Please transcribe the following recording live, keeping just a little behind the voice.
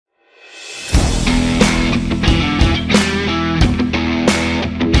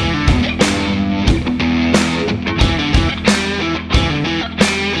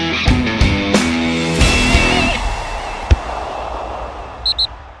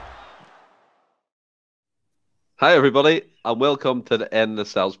Hi, everybody, and welcome to the End the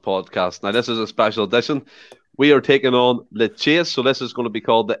Celts podcast. Now, this is a special edition. We are taking on the chase, so this is going to be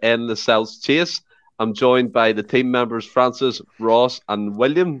called the End the Celts chase. I'm joined by the team members Francis, Ross, and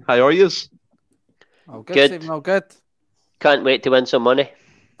William. How are you? Oh, good, Good. Stephen. Oh, good. Can't wait to win some money.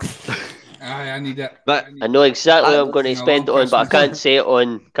 I need it. I know exactly what I'm going to a spend it long on, but I Christmas. can't say it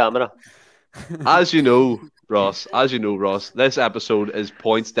on camera. As you know, Ross, this episode is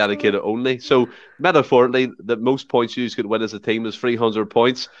points dedicated only. So, metaphorically, the most points you could win as a team is 300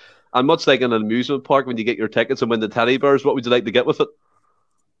 points. And much like in an amusement park, when you get your tickets and win the teddy bears, what would you like to get with it?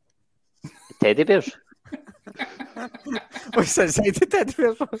 Teddy bears. We said say the teddy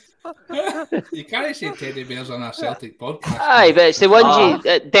bears. You can't say teddy bears on a Celtic podcast. Aye, but it's the ones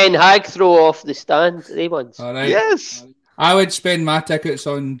Den Haag throw off the stand. They ones. All right. Yes. I would spend my tickets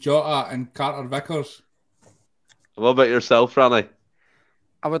on Jota and Carter Vickers. What about yourself, Franny?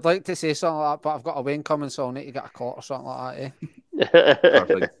 I would like to say something like that, but I've got a win coming, so I'll need to get a call or something like that.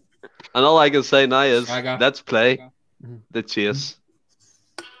 Perfect. And all I can say now is, Saga. let's play the chase.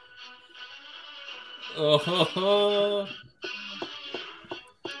 Oh,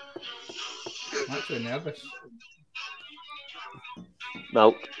 I'm actually nervous.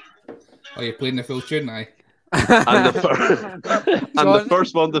 Milk. Are you playing the full tune, aye? And the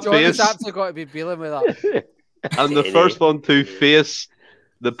first one to John face, has actually got to be dealing with that. and the first one to face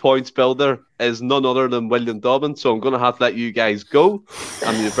the points builder is none other than William Dobbin. So I'm going to have to let you guys go.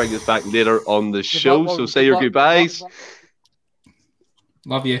 I'm going to bring us back later on the show. So say your goodbyes.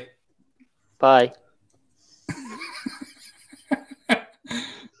 Love you. Bye.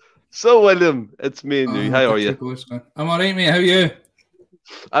 So William, it's me and you. How are you? I'm alright, mate. How are you?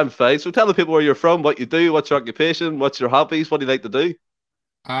 I'm fine. So tell the people where you're from, what you do, what's your occupation, what's your hobbies, what do you like to do?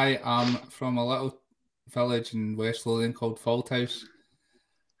 I am from a little village in West Lothian called Falthouse.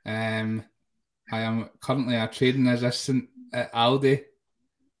 I am currently a trading assistant at Aldi,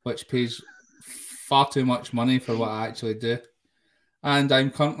 which pays far too much money for what I actually do. And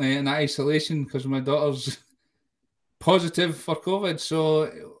I'm currently in isolation because my daughter's positive for COVID, so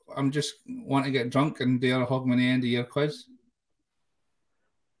I'm just want to get drunk and do a Hogmanay end of year quiz.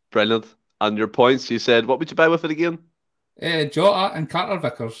 Brilliant. And your points, you said, what would you buy with it again? Jota and Carter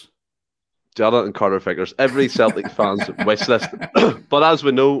Vickers. Jota and Carter Vickers. Every Celtic fan's wish list. But as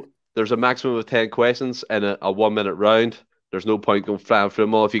we know, there's a maximum of 10 questions in a 1 minute round. There's no point going flying through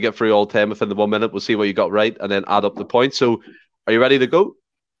them all. If you get through all 10 within the 1 minute, we'll see what you got right and then add up the points. So are you ready to go?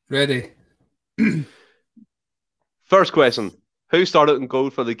 Ready. First question. Who started in goal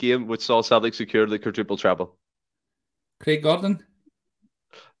for the game which saw Celtic secure the quadruple treble? Craig Gordon.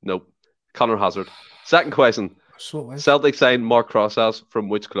 Nope. Connor Hazard. Second question. So Celtic signed Mark Crosshouse from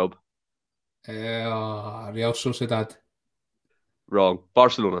which club? Real Sociedad. Wrong.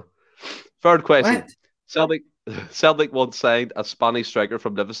 Barcelona. Third question. What? Celtic once signed a Spanish striker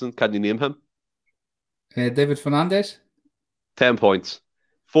from Livingston. Can you name him? David Fernandez. 10 points.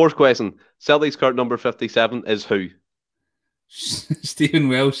 Fourth question. Celtic's current number 57 is who? Stephen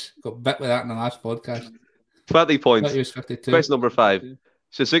Welsh. Got bit with that in the last podcast. 20 I points. thought he was 52. Question number 5.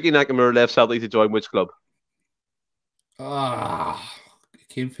 Suzuki Nakamura left Celtic to join which club? He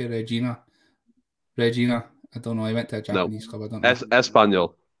came for Regina. I don't know. He went to a Japanese club. I don't know.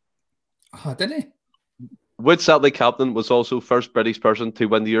 Espanyol. Did he? Which Celtic captain was also first British person to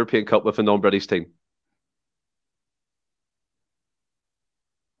win the European Cup with a non-British team?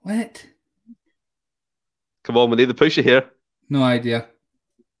 What? Come on, we need to push you here. No idea.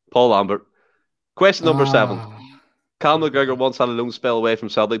 Paul Lambert. Question number 7. Cal McGregor once had a loan spell away from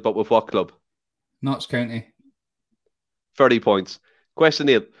Celtic, but with what club? Notts County. 30 points. Question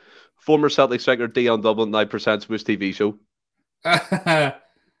 8. Former Celtic striker Dion Dublin now presents which TV show?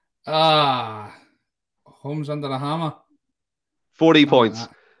 Homes Under a Hammer. 40 points.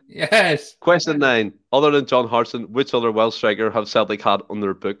 Yes. Question 9. Other than John Hartson, which other Welsh striker have Celtic had on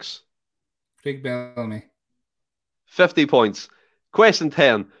their books? Craig Bellamy. 50 points. Question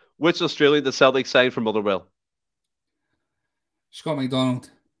 10. Which Australian did Celtic sign from Motherwell? Scott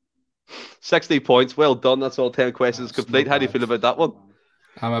McDonald. 60 points. Well done. That's all 10 questions That's complete. not How do you bad. feel about that one?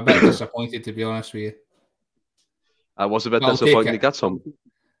 I'm a bit disappointed, to be honest with you. I was a bit I'll take disappointed. it. You got some.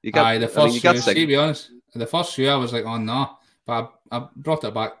 You got, The I first mean, you got few, six. to be honest, the first few I was like, oh no. But I brought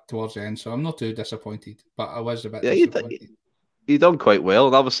it back towards the end, so I'm not too disappointed. But I was a bit disappointed. You done quite well.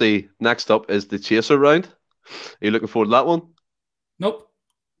 And obviously, next up is the chaser round. Are you looking forward to that one? Nope.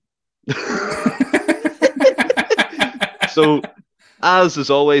 So, as is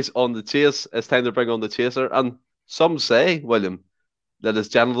always on the chase, it's time to bring on the chaser. And some say, William, that his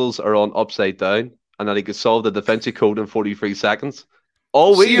genitals are on upside down and that he could solve the Da Vinci Code in 43 seconds.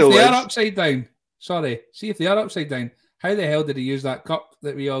 All we See know if they is... are upside down. Sorry. See if they are upside down. How the hell did he use that cup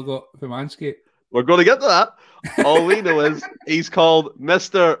that we all got from Manscaped? We're going to get to that. All we know is he's called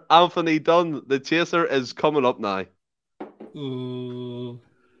Mr. Anthony Dunn. The chaser is coming up now. Ooh.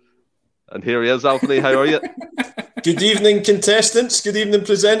 And here he is, Anthony. How are you? Good evening, contestants. Good evening,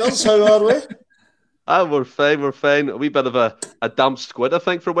 presenters. How are we? We're fine. We're fine. A wee bit of a damp squid, I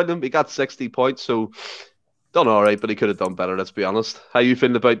think, for William. He got 60 points, so done all right, but he could have done better, let's be honest. How you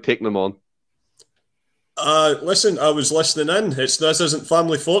feeling about taking him on? Listen, I was listening in. This isn't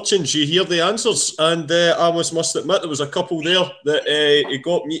Family Fortunes. You hear the answers, and I must admit there was a couple there that he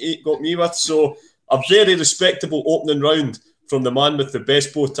got me with. So a very respectable opening round from the man with the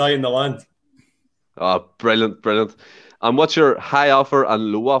best bow tie in the land. Oh, brilliant, brilliant. And what's your high offer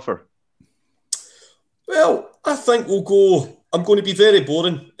and low offer? Well, I think we'll go. I'm going to be very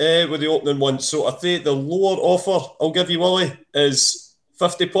boring with the opening one. So I think the lower offer I'll give you, Willie, is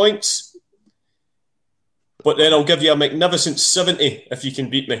 50 points. But then I'll give you a magnificent 70 if you can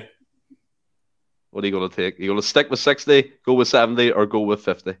beat me. What are you going to take? Are you going to stick with 60, go with 70, or go with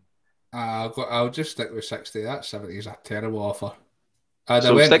 50? I'll just stick with 60. That 70 is a terrible offer.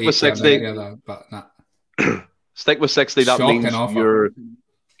 So stick with 60. But nah. Stick with 60. That Shocking means offer.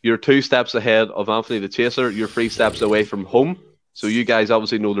 you're 2 steps ahead of Anthony the Chaser. You're 3 steps away from home. So you guys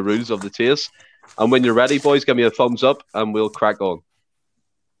obviously know the rules of the chase. And when you're ready, boys, give me a thumbs up and we'll crack on.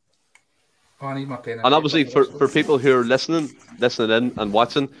 Oh, I need my pen. And obviously for people who are listening in and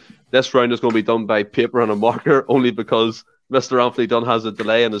watching, this round is going to be done by paper and a marker only because Mr. Anthony Dunn has a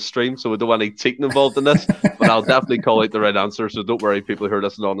delay in his stream, so we don't want any cheating involved in this. But I'll definitely call out the right answer, so don't worry, people who are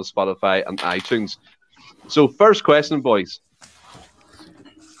listening on the Spotify and iTunes. So first question, boys.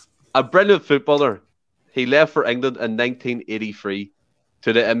 A brilliant footballer. He left for England in 1983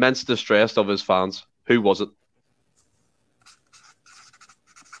 to the immense distress of his fans. Who was it?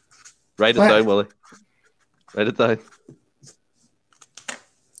 Write it down, Willie. Write it down.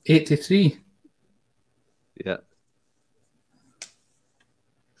 83. Yeah.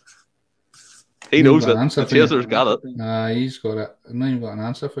 He knows it. The Chaser's got it. He's got it. I've not even got an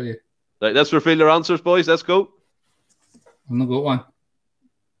answer for you. Right, let's reveal your answers, boys. Let's go. I've not got one.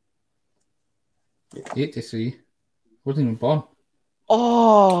 83. Wasn't even born.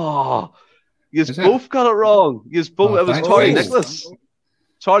 Oh, you both got it wrong. You both. It was Charlie Nicholas.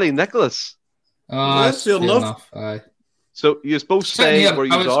 Charlie Nicholas. Oh, that's fair enough. Aye. So you're supposed to say where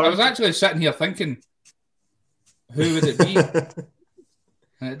you are. I was actually sitting here thinking, who would it be?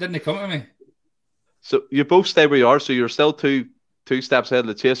 And it didn't come to me. So you both stay where you are. So you're still two steps ahead of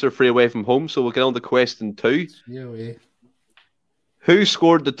the Chaser, 3 away from home. So we'll get on to question 2. Yeah. Who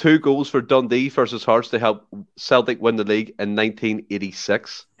scored the 2 goals for Dundee versus Hearts to help Celtic win the league in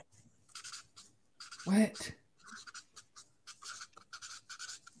 1986? What?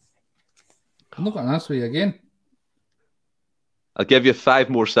 I'm not going to answer you again. I'll give you 5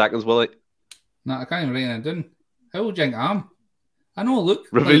 more seconds, will I? No, I can't even write it down. How old do you think I am? I know, look.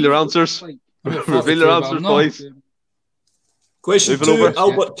 Reveal your answers. Reveal your answers, boys. Question 2,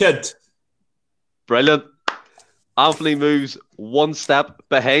 Albert Kidd. Brilliant. Anthony moves 1 step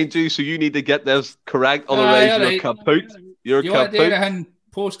behind you, so you need to get this correct. Otherwise, you're kaput. You're kaput. You want to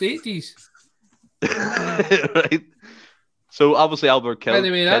post-80s. Right. So, obviously, Albert Kidd. By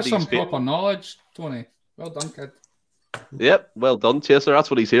the way, that's some proper knowledge, Tony. Well done, kid. Yep, well done, Chaser. That's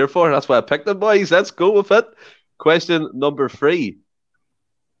what he's here for. That's why I picked him, boys. Let's go with it. Question number 3.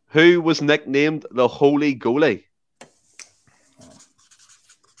 Who was nicknamed the Holy Goalie? Oh.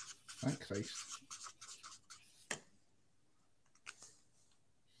 Thank Christ.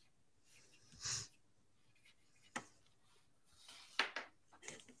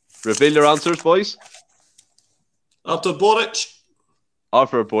 Reveal your answers, boys. Artur Boric.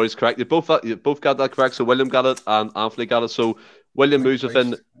 Arthur Boris, correct. You both got that correct. So William got it and Anthony got it. So William moves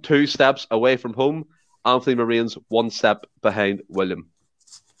within 2 steps away from home. Anthony remains 1 step behind William.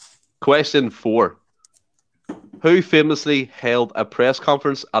 Question 4. Who famously held a press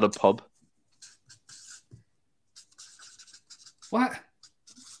conference at a pub? What?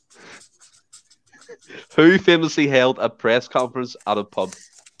 Who famously held a press conference at a pub?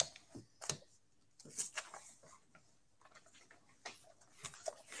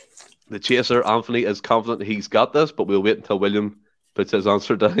 The Chaser, Anthony, is confident he's got this, but we'll wait until William puts his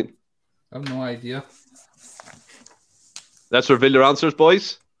answer down. I have no idea. Let's reveal your answers,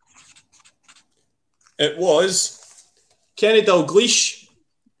 boys. It was Kenny Dalglish.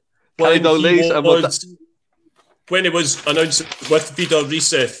 Kenny Dalglish. When he was announced with Vidal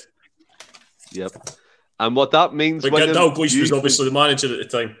Reset. Yep. And what that means, but William... Dalglish was obviously the manager at the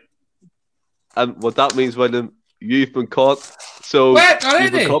time. And what that means, William, you've been caught. So what?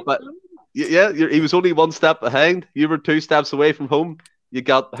 Already? He was only one step behind. You were 2 steps away from home. You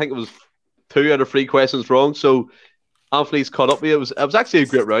got, I think it was 2 out of 3 questions wrong. So Anthony's caught up with you. It was actually a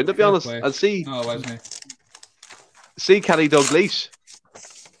great round, to be honest. And see Kenny Dalglish.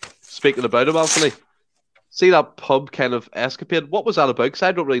 Speaking about him, Anthony. See that pub kind of escapade. What was that about? Because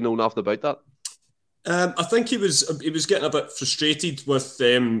I don't really know nothing about that. I think he was getting a bit frustrated with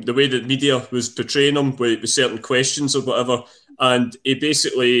the way the media was portraying him with certain questions or whatever, and he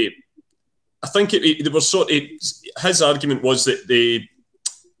basically, I think they were his argument was that the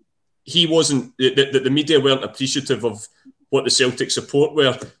media weren't appreciative of what the Celtic support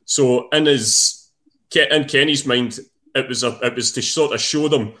were. So in Kenny's mind, it was to sort of show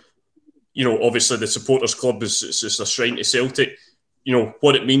them, obviously the supporters club is just a shrine to Celtic,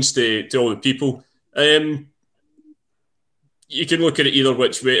 what it means to all the people. You can look at it either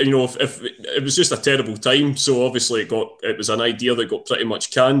which way. If it was just a terrible time, so obviously it was an idea that got pretty much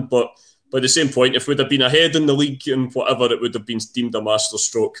canned. But by the same point, if we'd have been ahead in the league and whatever, it would have been deemed a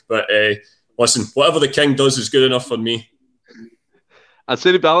masterstroke. But listen, whatever the king does is good enough for me. And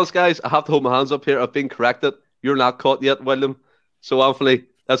to be balanced, guys, I have to hold my hands up here. I've been corrected. You're not caught yet, William. So Anthony,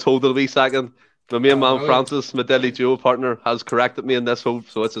 let's hold it a wee second. My main man Francis, my deadly duo partner, has corrected me in this hold,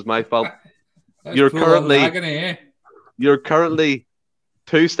 so this is my fault. You're currently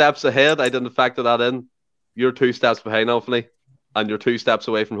 2 steps ahead. I didn't factor that in. You're 2 steps behind, Anthony, and you're 2 steps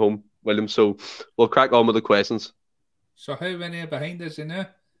away from home, William. So we'll crack on with the questions. So how many are behind us now?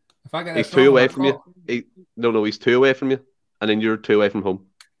 If I get he's 2 away from you. He's 2 away from you, and then you're 2 away from home.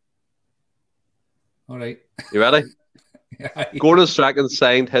 All right. You ready? Yeah. Gordon Strachan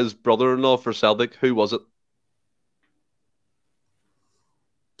signed his brother-in-law for Celtic. Who was it?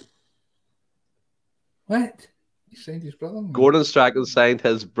 What? He signed his brother-in-law? Gordon Strachan signed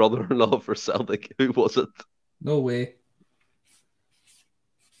his brother-in-law for Celtic. Who was it? No way.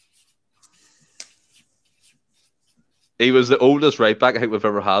 He was the oldest right back I think we've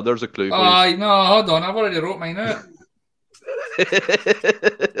ever had. There's a clue for you. No, hold on. I've already wrote mine out.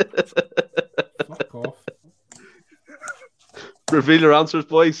 Fuck off. Reveal your answers,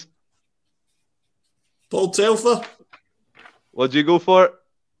 boys. Paul Telfer. What'd you go for?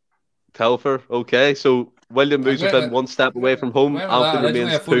 Telfer. Okay, so William moves within 1 step away from home. Anthony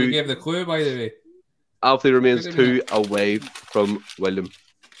remains 2. You gave the clue, by the way. Anthony remains 2 away from William.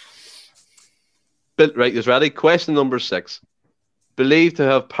 Right, is ready. Question number 6. Believed to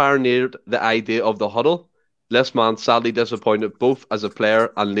have pioneered the idea of the huddle, this man sadly disappointed both as a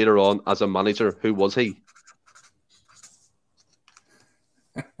player and later on as a manager. Who was he?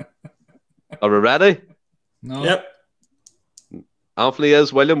 Are we ready? No. Yep. Anthony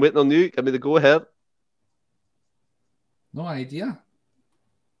is. William, waiting on you. Give me the go ahead. No idea.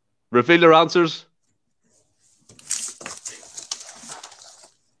 Reveal your answers.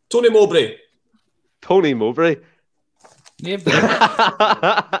 Tony Mowbray. Tony Mowbray. Named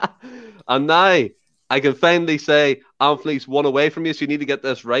it. And now I can finally say Anthony's 1 away from you, so you need to get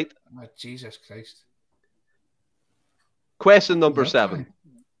this right. Oh, Jesus Christ. Question number 7.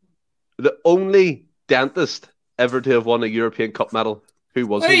 The only dentist ever to have won a European Cup medal. Who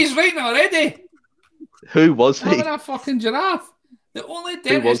was he? He's waiting already. Who was he? Having a fucking giraffe. The only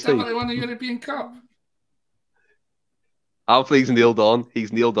dentist ever to won a European Cup. Anthony's nailed on.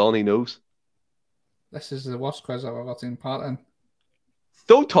 He's nailed on. He knows. This is the worst quiz I've ever taken part in.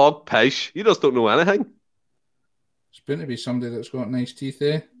 Don't talk pish. You just don't know anything. It's going to be somebody that's got nice teeth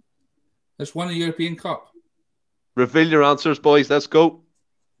there. That's won a European Cup. Reveal your answers, boys. Let's go.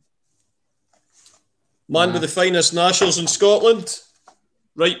 Man with the finest nationals in Scotland.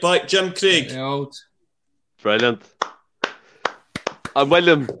 Right back, Jim Craig. Old. Brilliant. And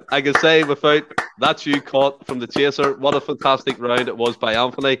William, I can say without that's you caught from the chaser. What a fantastic round it was by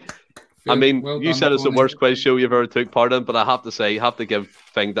Anthony. I mean, you said it's the worst quiz show you've ever took part in, but I have to say, you have to give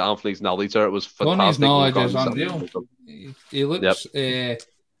thing to Anthony's knowledge there. It was fantastic. Tony's knowledge is unreal. He looks, he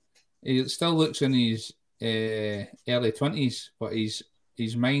still looks in his early 20s, but his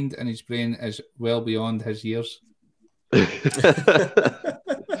mind and his brain is well beyond his years.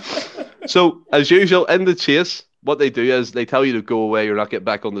 So, as usual, in the chase, what they do is they tell you to go away or not get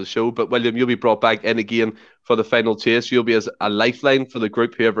back on the show. But William, you'll be brought back in again for the final chase. You'll be as a lifeline for the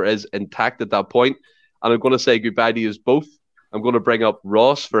group, whoever is intact at that point. And I'm going to say goodbye to you both. I'm going to bring up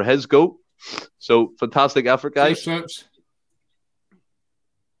Ross for his go. So fantastic effort, guys. Cheers,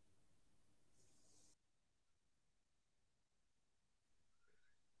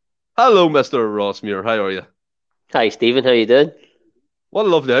 Hello, Mr. Ross Muir. How are you? Hi, Stephen. How you doing? What a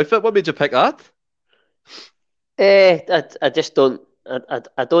lovely outfit. What made you pick that? I just don't.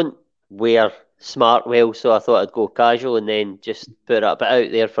 I don't wear smart well, so I thought I'd go casual and then just put it a bit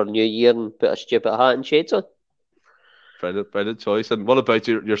out there for New Year and put a stupid hat and shades on. Brilliant choice. And what about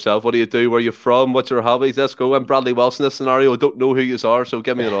yourself? What do you do? Where are you from? What's your hobbies? Let's go. I'm Bradley Wilson in this scenario. I don't know who you are, so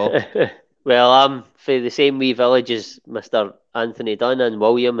give me it all. Well, I'm for the same wee village as Mr. Anthony Dunn and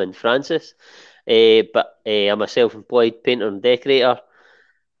William and Francis. But I'm a self-employed painter and decorator.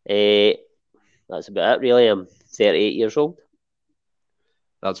 That's about it, really. I'm 38 years old.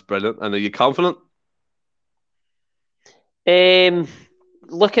 That's brilliant. And are you confident?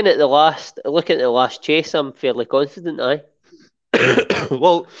 Looking at the last chase, I'm fairly confident. Aye.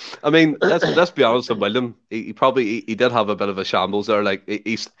 Well, I mean, let's be honest with William. He probably did have a bit of a shambles there. Like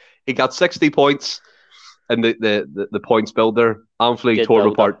he got 60 points in the points builder. Anthony tore him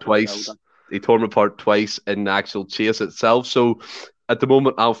apart twice. He tore him apart twice in the actual chase itself. So at the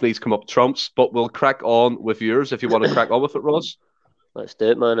moment, Anthony's come up trumps. But we'll crack on with yours if you want to crack on with it, Ross. Let's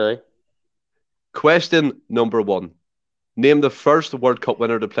do it, man. Aye. Question number 1. Name the first World Cup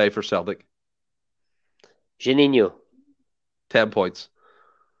winner to play for Celtic. Juninho. 10 points.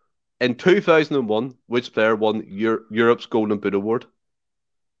 In 2001, which player won Europe's Golden Boot Award?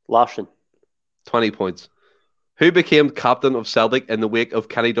 Larson. 20 points. Who became captain of Celtic in the wake of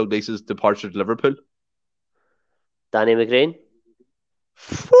Kenny Dalglish's departure to Liverpool? Danny McGrain.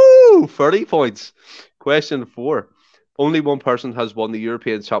 30 points. Question 4. Only one person has won the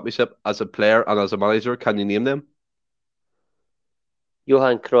European Championship as a player and as a manager. Can you name them?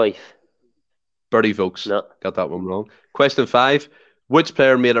 Johan Cruyff. Bertie Vogts. No. Got that one wrong. Question 5. Which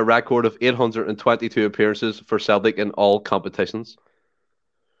player made a record of 822 appearances for Celtic in all competitions?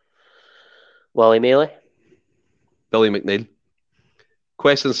 Wally Mealy. Billy McNeil.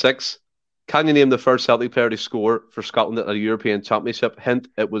 Question 6. Can you name the first Celtic player to score for Scotland at a European Championship? Hint,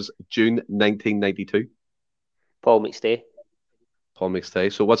 it was June 1992. Paul McStay. Paul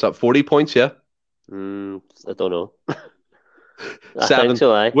McStay. So what's that, 40 points, yeah? I don't know. I 7. think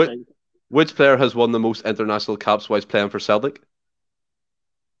so, aye. Which player has won the most international caps whilst playing for Celtic?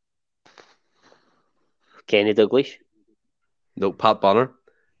 Kenny Dalglish. No, Pat Bonner.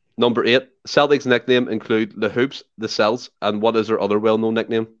 Number 8. Celtic's nickname include the Hoops, the Celts, and what is their other well-known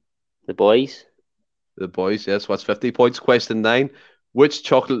nickname? The Boys. The Boys, yes. What's 50 points? Question 9. Which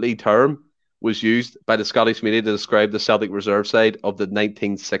chocolatey term was used by the Scottish media to describe the Celtic reserve side of the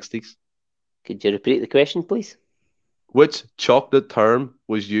 1960s? Could you repeat the question, please? Which chocolate term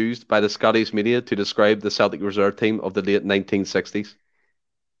was used by the Scottish media to describe the Celtic reserve team of the late 1960s?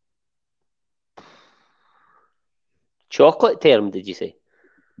 Chocolate term, did you say?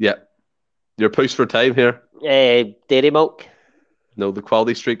 Yeah. You're pushed for time here. Dairy milk. No, the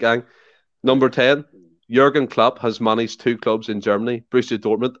Quality Street Gang. Number 10. Jurgen Klopp has managed 2 clubs in Germany, Borussia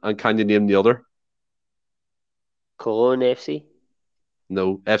Dortmund, and can you name the other? Cologne FC.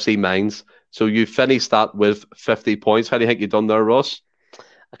 No, FC Mainz. So you finished that with 50 points. How do you think you've done there, Ross?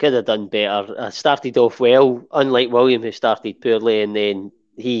 I could have done better. I started off well, unlike William, who started poorly, and then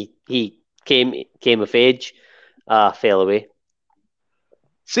he came of age. Fell away.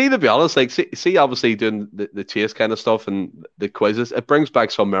 See, to be honest, like see obviously doing the chase kind of stuff and the quizzes, it brings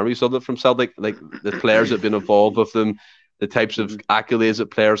back some memories of it from Celtic, like the players that have been involved with them, the types of accolades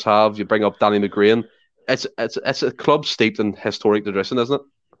that players have. You bring up Danny McGrain. It's a club steeped in historic tradition, isn't it?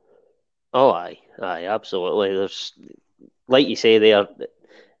 Oh, aye, absolutely. There's, like you say there,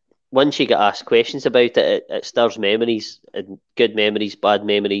 once you get asked questions about it, it stirs memories, and good memories, bad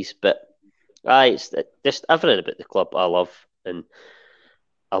memories. But it's just everything about the club I love, and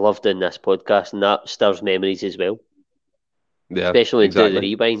I love doing this podcast, and that stirs memories as well. Yeah, especially exactly. Do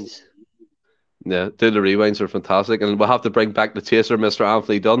the rewinds. Yeah, Do the rewinds are fantastic, and we'll have to bring back the chaser, Mr.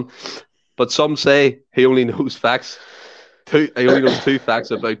 Anthony Dunn. But some say he only knows facts. He only knows 2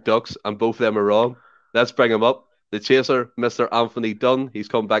 facts about ducks, and both of them are wrong. Let's bring him up. The chaser, Mr. Anthony Dunn. He's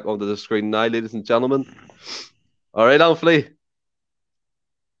come back onto the screen now, ladies and gentlemen. All right, Anthony.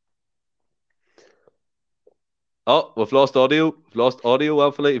 Oh, we've lost audio.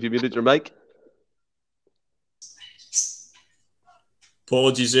 Anthony. Have you muted your mic?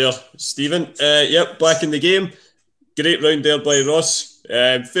 Apologies there, Stephen. Yep, back in the game. Great round there by Ross.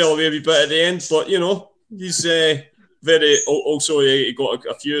 Fell away a wee bit at the end, but you know he's very. Also, he got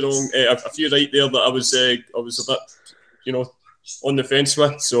a few wrong, a few right there that I was a bit, on the fence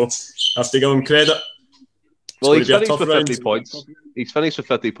with. So I have to give him credit. Well, he's finished with 50 points. He's finished with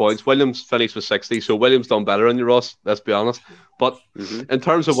 50 points. Williams finished with 60, so Williams done better than you, Ross, let's be honest. But in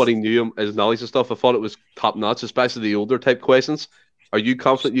terms of what he knew, his knowledge and stuff, I thought it was top-notch, especially the older type questions. Are you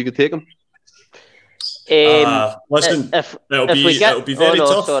confident you could take him? Listen, if it'll be very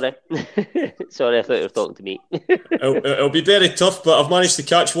tough. Sorry, sorry, I thought you were talking to me. It'll be very tough, but I've managed to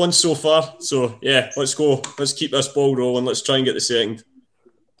catch one so far. So yeah, let's go. Let's keep this ball rolling. Let's try and get the second.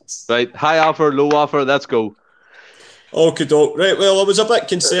 Right, high offer, low offer. Let's go. Okay, doke. Right, well, I was a bit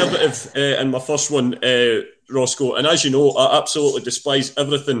conservative in my first one, Roscoe, and as you know, I absolutely despise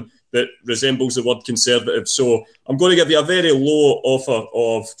everything that resembles the word conservative. So I'm going to give you a very low offer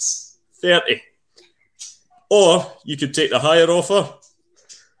of 30. Or you could take the higher offer,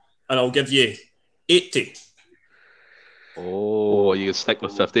 and I'll give you 80. Oh, you can stick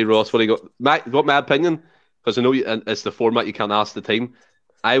with 50, Ross. What do you got? My opinion, because I know it's the format you can't ask the team.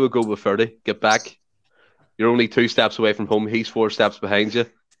 I would go with 30. Get back. You're only 2 steps away from home. He's 4 steps behind you,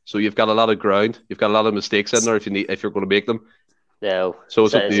 so you've got a lot of ground. You've got a lot of mistakes in there if you're going to make them. No, so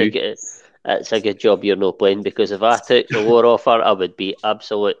it's up to you. It's a good job you're not playing, because if I took the lower offer, I would be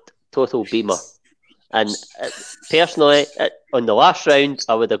absolute total beamer. And personally, on the last round,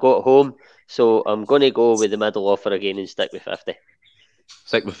 I would have got home. So I'm going to go with the middle offer again and stick with 50.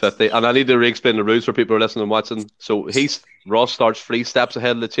 Stick with 50. And I need to re-explain the rules for people who are listening and watching. So Ross starts 3 steps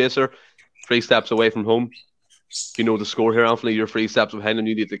ahead of the chaser, 3 steps away from home. You know the score here, Anthony. You're 3 steps behind and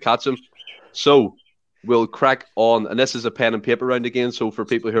you need to catch him. So we'll crack on. And this is a pen and paper round again. So for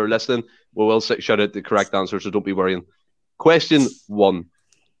people who are listening, we will shout out the correct answer, so don't be worrying. Question 1.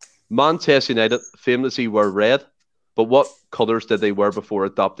 Manchester United famously wear red, but what colours did they wear before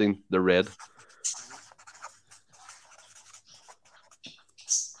adopting the red?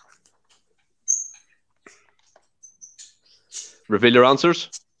 Reveal your answers.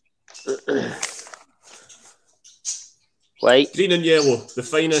 White. Green and yellow, the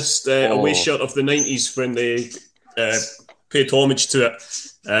finest away shirt of the 90s when they paid homage to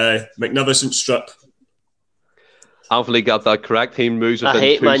it. Magnificent strip. Anthony got that correct. He moves within 2 steps. I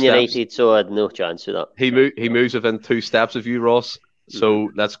hate Man United, so I had no chance of that. He moves within 2 steps of you, Ross.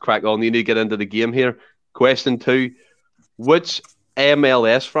 So let's crack on. You need to get into the game here. Question 2. Which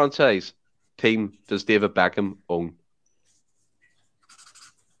MLS franchise team does David Beckham own?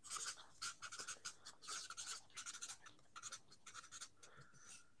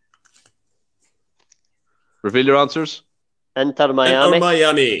 Reveal your answers. Inter Miami. Inter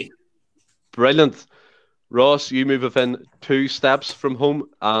Miami. Brilliant. Ross, you move within 2 steps from home,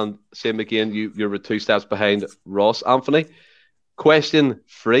 and same again, you're with 2 steps behind Ross. Anthony, question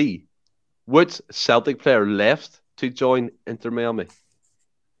 3. Which Celtic player left to join Inter Miami?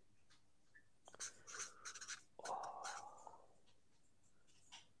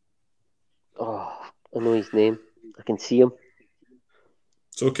 Oh, I know his name. I can see him.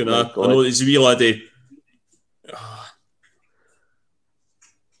 So can I. I know he's a wee laddie.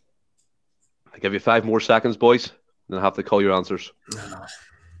 I give you 5 more seconds, boys, and I have to call your answers.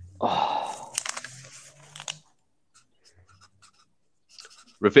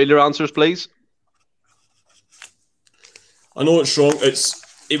 Reveal your answers, please. I know it's wrong.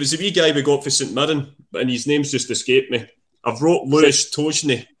 It was a wee guy we got for St Mirren, and his name's just escaped me. I've wrote Lewis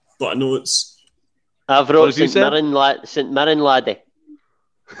Toshney, but I know it's... I've wrote St Mirren laddie.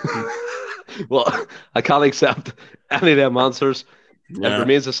 Well, I can't accept any of them answers. It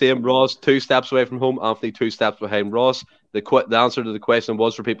remains the same. Ross, 2 steps away from home. Anthony, 2 steps behind Ross. The answer to the question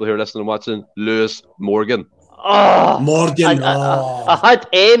was, for people who are listening and watching, Lewis Morgan. Oh, Morgan. I had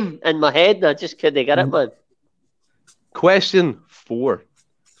M in my head and I just couldn't get it, man. Question 4.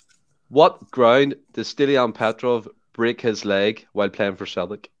 What ground did Stilian Petrov break his leg while playing for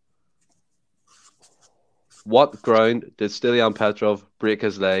Celtic? What ground did Stilian Petrov break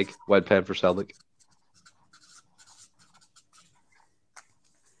his leg while playing for Celtic?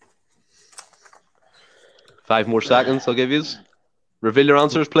 Five more seconds, I'll give you. Reveal your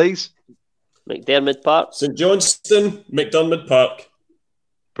answers, please. McDermott Park. St Johnstone, McDermott Park.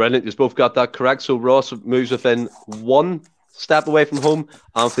 Brilliant, you've both got that correct. So Ross moves within 1 step away from home.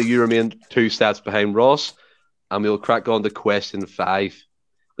 Anthony, you remain 2 steps behind Ross. And we'll crack on to question 5.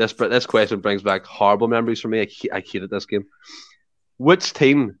 This question brings back horrible memories for me. I hated this game. Which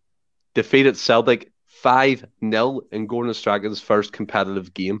team defeated Celtic 5-0 in Gordon Strachan's first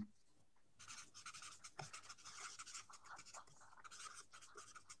competitive game?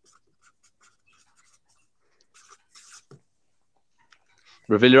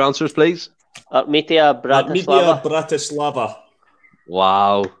 Reveal your answers, please. Armitia Bratislava.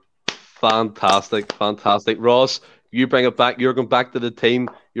 Wow. Fantastic. Ross, you bring it back. You're going back to the team.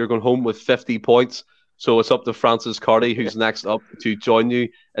 You're going home with 50 points. So it's up to Francis Carty, who's next up to join you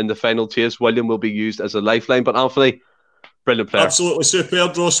in the final chase. William will be used as a lifeline. But Anthony, brilliant player. Absolutely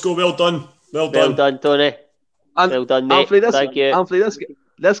superb, Roscoe. Well done. Well done, Tony. And well done, mate. Anthony, Thank you. Anthony,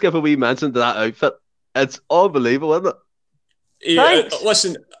 let's give a wee mention to that outfit. It's unbelievable, isn't it? Thanks.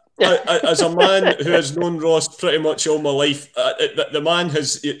 Listen, as a man who has known Ross pretty much all my life, the man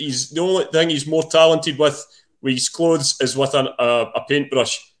he's the only thing he's more talented with his clothes is with a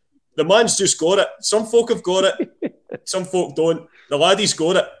paintbrush. The man's just got it. Some folk have got it, some folk don't. The laddie's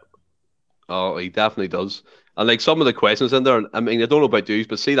got it. Oh, he definitely does. And like some of the questions in there, I mean, I don't know about you,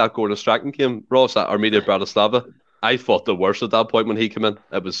 but see that Gordon Strachan game, Ross, at Armenia Bratislava, I thought the worst at that point when he came in.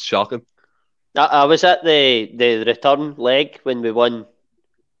 It was shocking. I was at the return leg when we won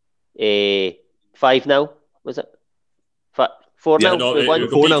 5-0, was it? 4-0? Yeah, no, We won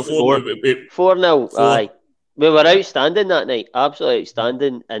 4-0. 4-0, aye. We were outstanding that night, absolutely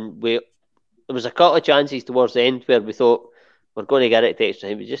outstanding, and there was a couple of chances towards the end where we thought we're going to get it to extra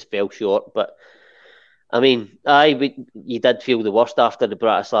time. We just fell short, but I mean, you did feel the worst after the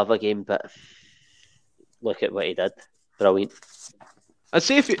Bratislava game, but look at what he did. Brilliant. And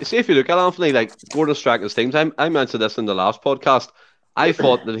see if you look at Anthony, like Gordon Strachan's teams, I mentioned this in the last podcast. I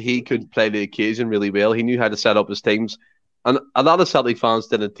thought that he could play the occasion really well. He knew how to set up his teams. And a lot of Celtic fans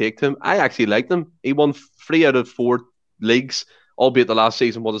didn't take to him. I actually liked him. He won 3 out of 4 leagues, albeit the last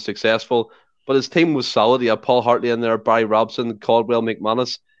season wasn't successful. But his team was solid. He had Paul Hartley in there, Barry Robson, Caldwell,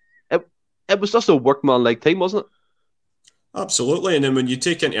 McManus. It was just a workman-like team, wasn't it? Absolutely, and then when you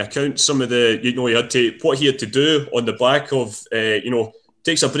take into account some of the, what he had to do on the back of,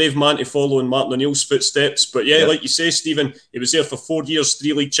 takes a brave man to follow in Martin O'Neill's footsteps. But yeah, like you say, Stephen, he was there for 4 years,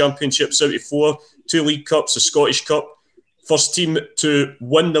 3 league championships out of 4, 2 league cups, a Scottish Cup, first team to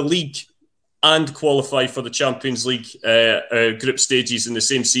win the league and qualify for the Champions League group stages in the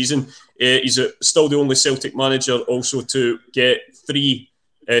same season. He's still the only Celtic manager also to get 3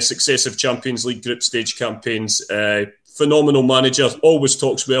 successive Champions League group stage campaigns. Phenomenal manager, always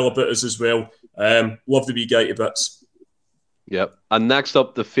talks well about us as well. Love the wee guy to bits. Yep. And next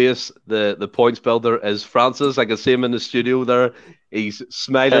up, the face, the points builder is Francis. I can see him in the studio there. He's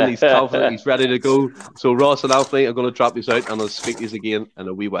smiling, he's confident, he's ready to go. So Ross and Anthony, I'm going to drop these out and I'll speak to you again in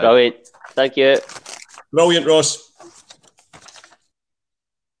a wee while. Brilliant. Thank you. Brilliant, Ross.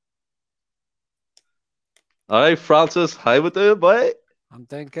 All right, Francis, how we doing, boy? I'm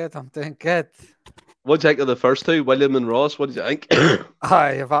doing good. What did you think of the first two, William and Ross? What did you think?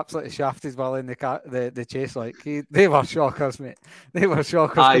 I've absolutely shafted Will in the chase. Like they were shockers, mate. They were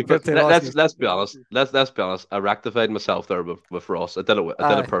shockers. But let's be honest. Let's be honest. I rectified myself there with Ross. I did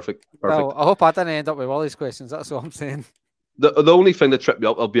it perfect. Well, I hope I didn't end up with Willie's questions. That's all I'm saying. The only thing that tripped me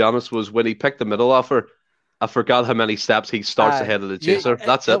up, I'll be honest, was when he picked the middle offer. I forgot how many steps he starts ahead of the chaser.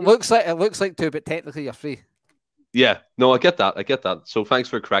 That's it. It looks like 2, but technically you're 3. Yeah, no, I get that. So thanks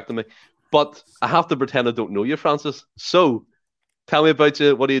for correcting me. But I have to pretend I don't know you, Francis. So tell me about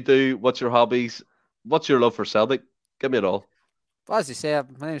you. What do you do? What's your hobbies? What's your love for Celtic? Give me it all. Well, as you say,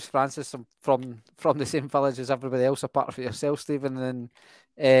 my name's Francis. I'm from the same village as everybody else, apart from yourself, Stephen. And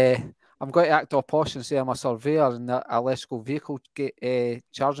I'm going to act all posh and say I'm a surveyor in a electrical vehicle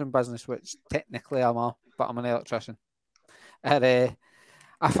charging business, which technically but I'm an electrician. And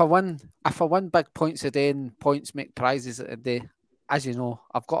if I win big points a day and points make prizes a day, as you know,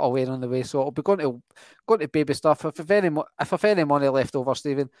 I've got a wedding on the way, so I'll be going to baby stuff. If I've any money left over,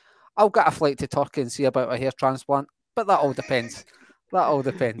 Stephen, I'll get a flight to Turkey and see about a hair transplant. But that all depends.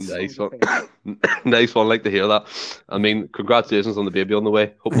 Nice one. Nice one. Like to hear that. I mean, congratulations on the baby on the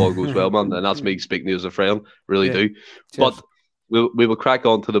way. Hope all goes well, man. And that's me speaking to you as a friend. Really do. Cheers. But we will crack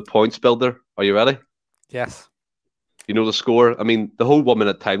on to the points builder. Are you ready? Yes. You know the score. I mean, the whole 1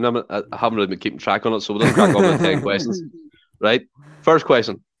 minute time limit. I haven't really been keeping track on it, so we'll just crack on with 10 questions. Right. First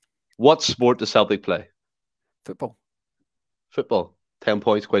question. What sport does Celtic play? Football. 10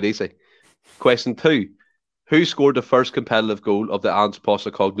 points, quite easy. Question 2. Who scored the first competitive goal of the Ange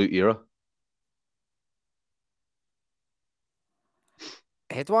Postecoglou era?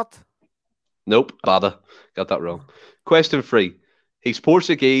 Edward? Nope. Bada. Got that wrong. Question 3. He's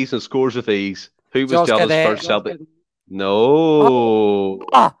Portuguese and scores with ease. Who was Jada's first Celtic? No.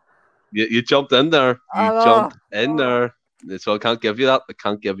 You jumped in there. Jumped in there. So I can't give you that.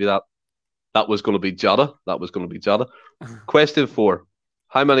 That was going to be Jada. Question 4.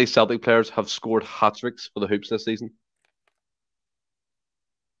 How many Celtic players have scored hat-tricks for the Hoops this season?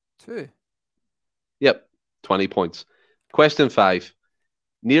 2. Yep, 20 points. Question 5.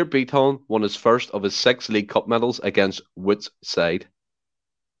 Near Beaton won his first of his 6 League Cup medals against which side?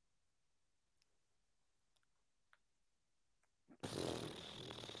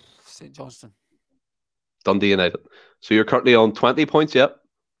 St. Johnstone. Dundee United. So you're currently on 20 points, yep?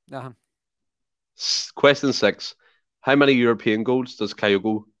 Uh-huh. Question 6. How many European goals does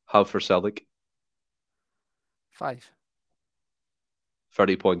Kyogo have for Celtic? 5.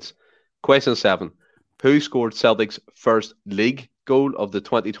 30 points. Question 7. Who scored Celtic's first league goal of the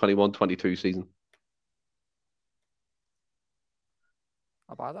 2021-22 season?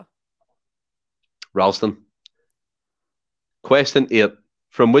 Abada. Ralston. Question 8.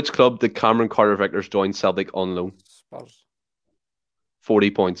 From which club did Cameron Carter-Vickers join Celtic on loan? Spurs.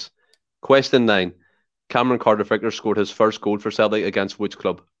 40 points. Question 9. Cameron Carter-Vickers scored his first goal for Celtic against which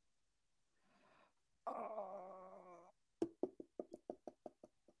club?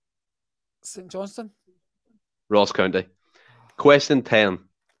 St Johnstone. Ross County. Question 10.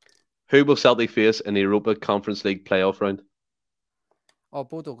 Who will Celtic face in the Europa Conference League playoff round? Oh,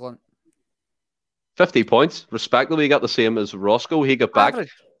 Bodo Glimt. 50 points. Respectively, he got the same as Roscoe. He got back.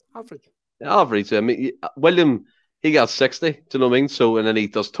 Average. I mean, William, he got 60. Do you know what I mean? So, and then he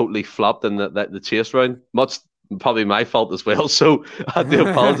just totally flopped in the chase round. Much probably my fault as well. So I do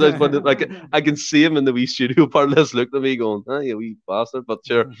apologise. But like, I can see him in the wee studio part of this looking at me going, "Ah, you wee bastard." But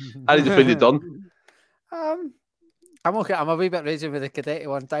sure, how did you feel you done? I'm okay. I'm a wee bit raging with the Cadetti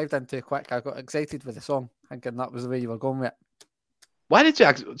one. Dived in too quick. I got excited with the song, thinking that was the way you were going with it. Why did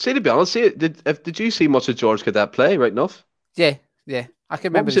you say, to be honest, did you see much of George Cadet play? Right enough. Yeah. I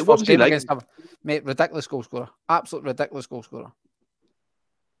can remember his what first was he game like? against him. Mate, ridiculous goal scorer. Absolute ridiculous goal scorer.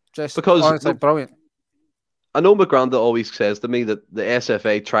 Just Because honestly brilliant. I know McGranda always says to me that the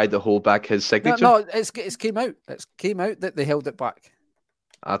SFA tried to hold back his signature. No, it's came out. It's came out that they held it back.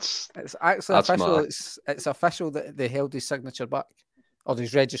 It's actually official. mad. It's official that they held his signature back, or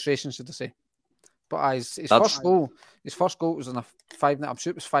his registration, should I say? But his first goal was on a 5-0. I'm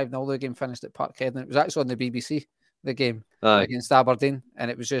sure it was 5-0. The game finished at Parkhead, and it was actually on the BBC. The game against Aberdeen, and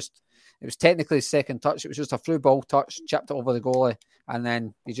it was technically his second touch. It was just a through ball touch, chipped it over the goalie, and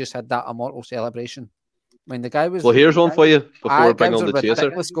then he just had that immortal celebration. I mean, the guy was. Well, here's one for you before we bring on the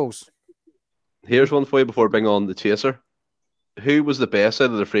chaser. Goals. Here's one for you before we bring on the chaser. Who was the best out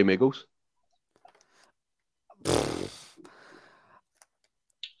of the three Migos?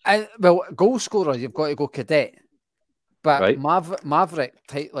 Well, goal scorer, you've got to go Cadet, but right. Maverick,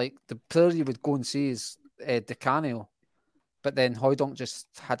 like the player you would go and see is DeCanio, but then Hoydonk just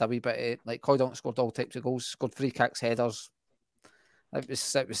had a wee bit of, like, Hoydonk scored all types of goals, scored free kicks, headers. It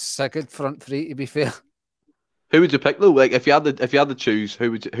was a good front three, to be fair. Who would you pick though? Like if you had to choose,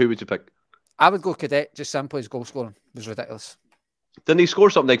 who would you pick? I would go Cadet, just simply his goal scoring was ridiculous. Didn't he score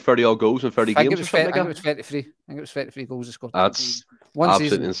something like 30 odd goals in 30 games? I think it was 33. I think it was 33 goals he scored. That's one absolutely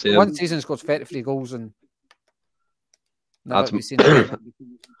season. insane. One season scored 33 goals and never seen it.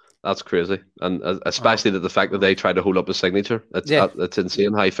 That's crazy, and especially the fact that they try to hold up his signature. It's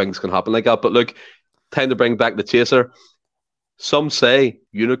insane how things can happen like that. But look, time to bring back the chaser. Some say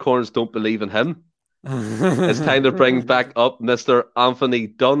unicorns don't believe in him. It's time to bring back up Mr. Anthony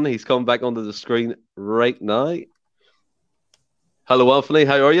Dunn. He's come back onto the screen right now. Hello, Anthony.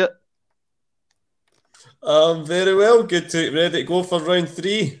 How are you? Very well. Good to ready to go for round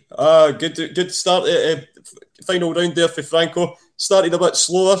 3. Good to start final round there for Franco. Started a bit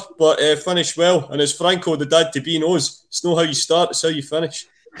slower, but finished well. And as Franco, the dad to be, knows, it's not how you start, it's how you finish.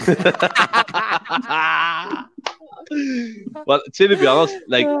 Well, to be honest,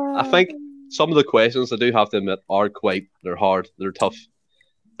 like I think some of the questions, I do have to admit, they're hard, they're tough.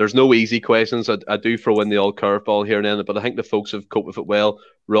 There's no easy questions. I do throw in the old curveball here and then, but I think the folks have coped with it well.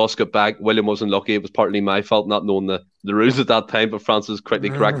 Ross got back. William wasn't lucky. It was partly my fault not knowing the rules at that time, but Francis quickly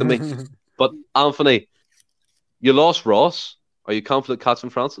corrected me. But Anthony, you lost Ross. Are you confident catching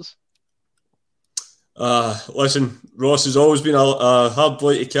Francis? Listen, Ross has always been a hard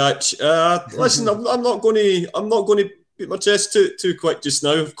boy to catch. Listen, I'm not going to beat my chest too quick just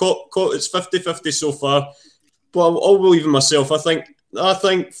now. I've caught it's 50-50 so far, but I'll believe in myself. I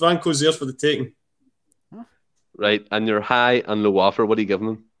think Franco's there for the taking. Right, and your high and low offer, what are you giving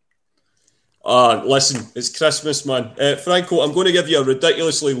him? Listen, it's Christmas, man. Franco, I'm going to give you a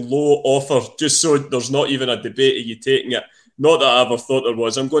ridiculously low offer just so there's not even a debate of you taking it. Not that I ever thought there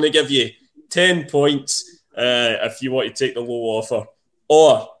was. I'm going to give you 10 points if you want to take the low offer.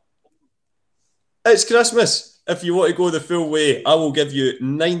 Or, it's Christmas. If you want to go the full way, I will give you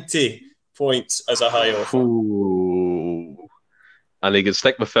 90 points as a high offer. Ooh. And he can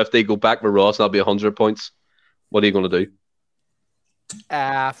stick with 50, go back with Ross, and that'll be 100 points. What are you going to do?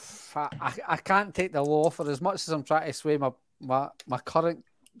 I can't take the low offer as much as I'm trying to sway my current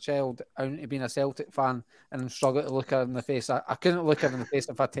child out to being a Celtic fan and I'm struggling to look her in the face. I couldn't look her in the face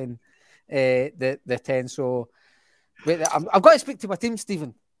if I 10 the 10. So wait, I've got to speak to my team,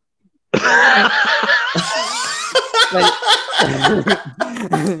 Stephen.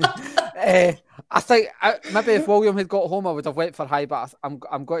 I think maybe if William had got home, I would have went for high, but I'm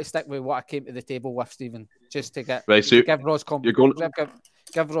going to stick with what I came to the table with, Stephen, just to get right, so give Ross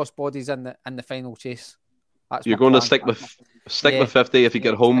give Ross bodies in the final chase. You're going to stick with 50. If you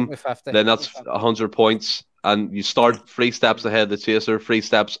get home, then that's 100 points, and you start 3 steps ahead of the chaser, 3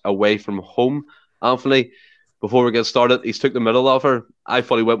 steps away from home. Anthony, before we get started, he's took the middle offer. I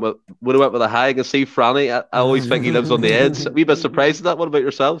thought he would have went with a high. I can see Franny. I always think he lives on the edge. A wee bit surprised at that. What about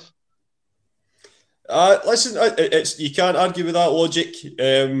yourselves? Listen, you can't argue with that logic.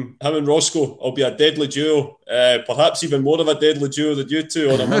 Him and Roscoe will be a deadly duo, perhaps even more of a deadly duo than you two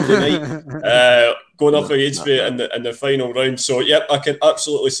on a Monday night, going up against me in the final round. So, yep, I can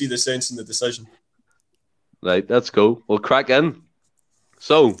absolutely see the sense in the decision. Right, let's go. We'll crack in.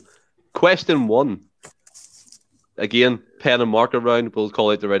 So, question 1. Again, pen and marker round. We'll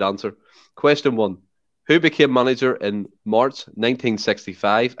call out the right answer. Question 1. Who became manager in March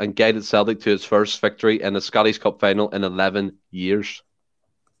 1965 and guided Celtic to its first victory in a Scottish Cup final in 11 years?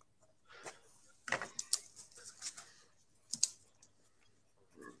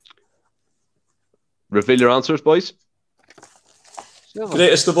 Reveal your answers, boys.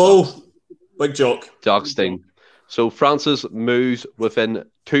 Greatest of all, Big Jock. Jock Sting. So Francis moves within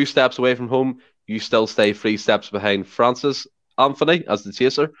 2 steps away from home. You still stay 3 steps behind Francis. Anthony, as the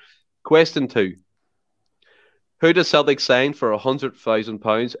chaser. Question 2. Who did Celtic sign for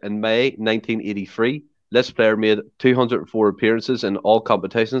 £100,000 in May 1983? This player made 204 appearances in all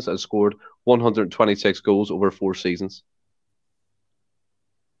competitions and scored 126 goals over 4 seasons.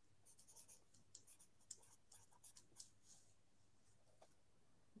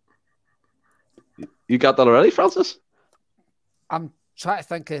 You got that already, Francis? I'm trying to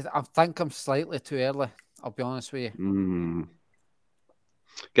think. I think I'm slightly too early. I'll be honest with you.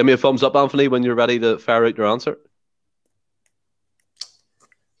 Give me a thumbs up, Anthony, when you're ready to fire out your answer.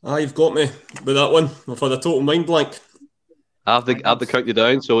 You've got me with that one. I've had a total mind blank. I have to count you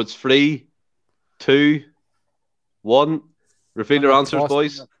down. So it's 3, 2, 1. Reveal your answers,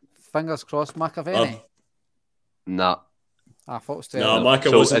 boys. Fingers crossed, McAvenny. Nah. I thought it was no,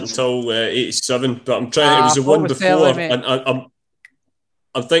 Maka wasn't until 87, but I'm trying. It was the one before, and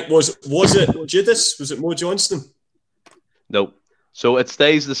I think was it Judas? Was it Mo Johnston? No. So it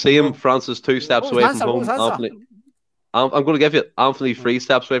stays the same. Francis 2 steps away from home. Anthony, I'm going to give you Anthony 3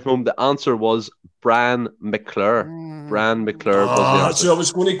 steps away from home. The answer was Bran McClure. Bran McClure was the answer. That's what I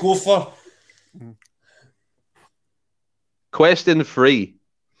was going to go for. Question 3.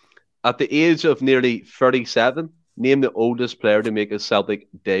 At the age of nearly 37, name the oldest player to make a Celtic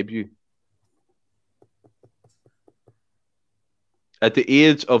debut. At the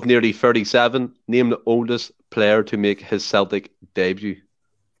age of nearly 37, name the oldest player to make his Celtic debut.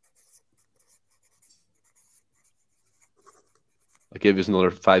 I'll give you another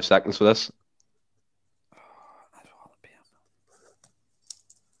 5 seconds for this.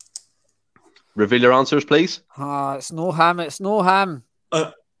 Reveal your answers, please. It's no ham.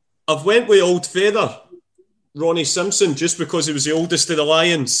 I've went with old feather, Ronnie Simpson, just because he was the oldest of the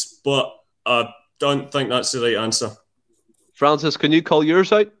Lions, but I don't think that's the right answer. Francis, can you call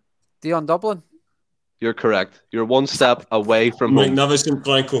yours out? Dion Dublin. You're correct. You're 1 step away from home. Magnificent,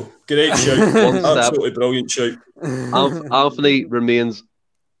 Franco. Great shout. Absolutely brilliant shout. Anthony remains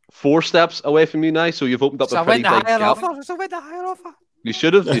 4 steps away from you now, so you've opened up a pretty big gap. So I went the higher offer. You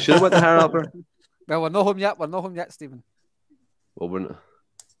should have went the higher offer. Well, we're not home yet, Stephen. Well, we're not.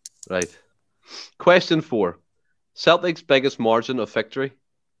 Right. Question 4. Celtic's biggest margin of victory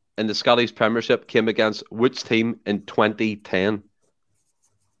in the Scottish Premiership came against which team in 2010?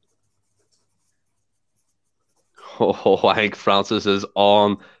 Oh, I think Francis is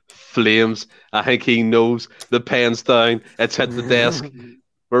on flames. I think he knows the pen's down. It's hit the desk.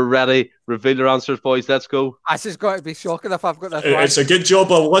 We're ready. Reveal your answers, boys. Let's go. This has got to be shocking if I've got this. It's a good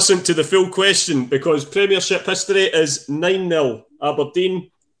job I'll listen to the full question because Premiership history is 9-0.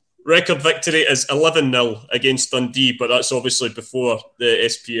 Aberdeen. Record victory is 11-0 against Dundee, but that's obviously before the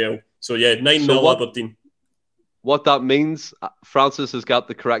SPL. So, yeah, 9-0 Aberdeen. What that means, Francis has got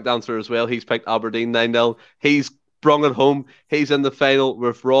the correct answer as well. He's picked Aberdeen 9-0. He's brung it home. He's in the final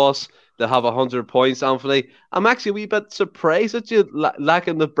with Ross. They have 100 points, Anthony. I'm actually a wee bit surprised at you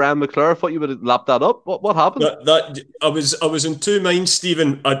lacking the Bran McClure. I thought you would have lapped that up. What happened? I was in 2 minds,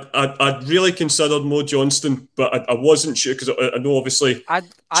 Stephen. I'd really considered Mo Johnston, but I wasn't sure because I know obviously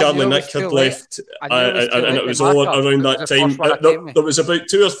Charlie Nick had left, and it was all around that time. There was about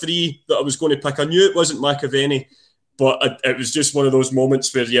 2 or 3 that I was going to pick. I knew it wasn't McAvenny, but it was just one of those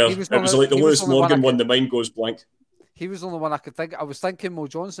moments where it was like the Lewis Morgan one. The mind goes blank. He was the only one I could think. I was thinking Mo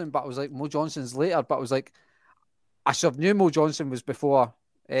Johnston, but I was like, Mo Johnston's later. But I was like, I should have knew Mo Johnston was before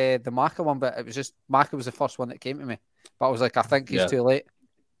the Maka one, but it was just Maka was the first one that came to me. But I was like, I think he's too late.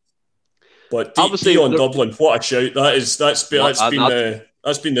 But Dion Dublin, what a shout! That's been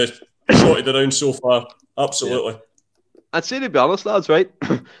That's been the shot of the round so far. Absolutely. Yeah. I'd say, to be honest, lads, right?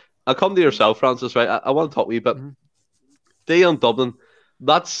 I'll come to yourself, Francis, right? I want to talk to you, but Dion Dublin,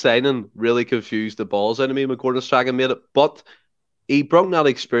 that signing really confused the balls out of me. McGordon-Strachan made it, but he brought that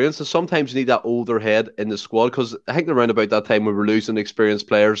experience. And sometimes you need that older head in the squad, because I think around about that time we were losing experienced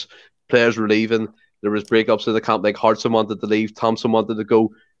players were leaving, there was breakups in the camp, like Hartson wanted to leave, Thompson wanted to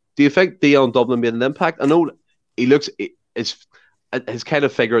go. Do you think Dion Dublin made an impact? I know he looks... his kind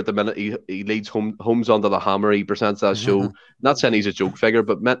of figure at the minute, he leads Homes Under the Hammer. He presents that show. Not saying he's a joke figure,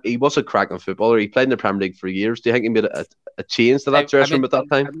 but he was a cracking footballer. He played in the Premier League for years. Do you think he made a change to that dressing room at that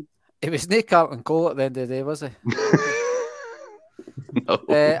time? It was Nick Carlton goal at the end of the day, was he? No.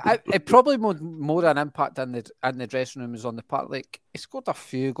 It probably more an impact in the dressing room is on the part. Like, he scored a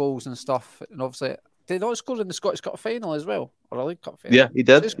few goals and stuff, and obviously did he not score in the Scottish Cup final as well, or a League Cup final? Yeah, he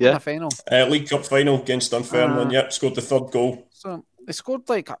did. In a final. League Cup final against Dunfermline. Yep, scored the third goal. So he scored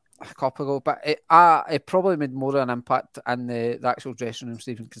like a couple of goals, but it probably made more of an impact in the actual dressing room,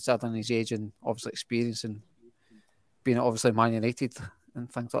 Stephen, considering his age and obviously experience and being at obviously Man United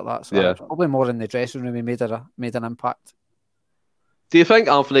and things like that. So probably more in the dressing room he made an impact. Do you think,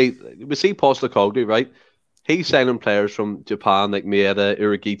 Anthony, we see Postecoglou, right? He's signing players from Japan like Maeda,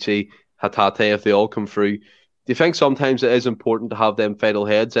 Uragichi, Hatate, if they all come through. Do you think sometimes it is important to have them fatal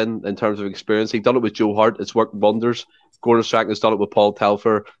heads in terms of experience? He's done it with Joe Hart. It's worked wonders. Gordon Strachan has done it with Paul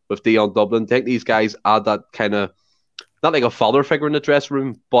Telfer, with Dion Dublin. Do you think these guys add that kind of, not like a father figure in the dressing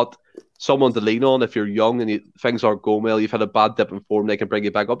room, but someone to lean on if you're young and things aren't going well, you've had a bad dip in form, they can bring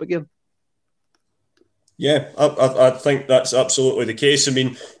you back up again? Yeah, I think that's absolutely the case. I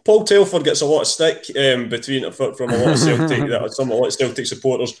mean, Paul Telfer gets a lot of stick from a lot of Celtic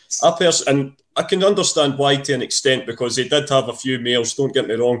supporters. And I can understand why to an extent, because he did have a few males, don't get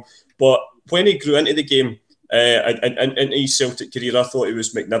me wrong. But when he grew into the game and into his Celtic career, I thought he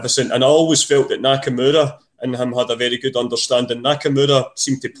was magnificent. And I always felt that Nakamura and him had a very good understanding. Nakamura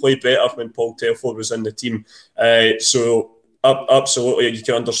seemed to play better when Paul Telfer was in the team. So absolutely, you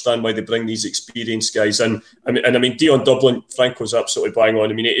can understand why they bring these experienced guys in. I mean, Dion Dublin, Franco's absolutely bang on.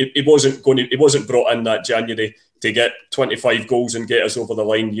 I mean, he wasn't brought in that January to get 25 goals and get us over the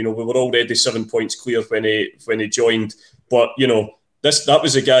line. You know, we were already 7 points clear when he joined. But you know, that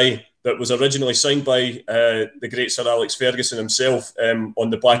was a guy that was originally signed by the great Sir Alex Ferguson himself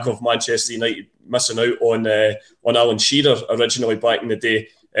on the back of Manchester United missing out on Alan Shearer originally back in the day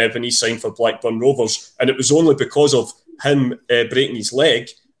when he signed for Blackburn Rovers, and it was only because of him breaking his leg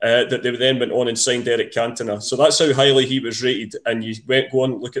that they then went on and signed Eric Cantona. So that's how highly he was rated. And you go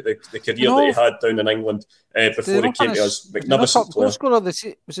on and look at the career that he had down in England before he came to us. Magnificent player.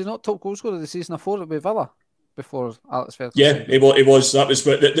 Was he not top goal scorer of the season before with Villa? Before Alex Ferguson? Yeah, he was. That was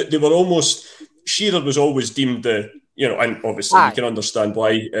what they were almost. Shearer was always deemed and obviously you can understand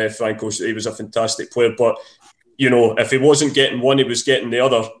why Franco. He was a fantastic player, but you know, if he wasn't getting one, he was getting the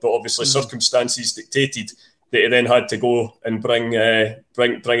other. But obviously, circumstances dictated that he then had to go and bring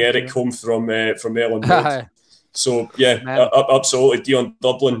Eric home from Ellen Road. So yeah, absolutely, Dion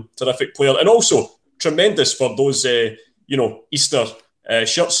Dublin, terrific player, and also tremendous for those Easter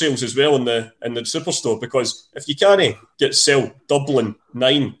shirt sales as well in the superstore, because if you can't sell Dublin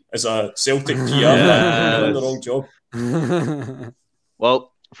 9 as a Celtic PR, you're doing the wrong job.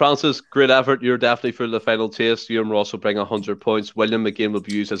 Well, Francis, great effort. You're definitely for the final chase. You and Ross will bring 100 points. William McGinn will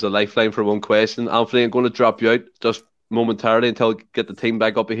be used as a lifeline for one question. Anthony, I'm going to drop you out just momentarily until I get the team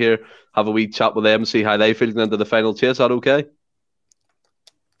back up here, have a wee chat with them, see how they feel into the final chase. Is that okay?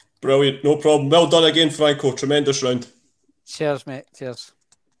 Brilliant, no problem. Well done again, Franco. Tremendous round. Cheers, mate. Cheers.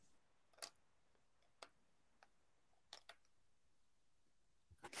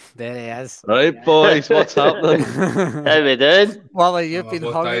 There he is. Right, boys, what's happening? How we doing? Wally, you've been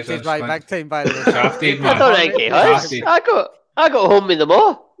hunted right big time by the way. I don't think he has. I got home with them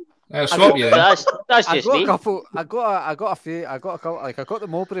all. Swap you then. That's just me. I got a few. I got the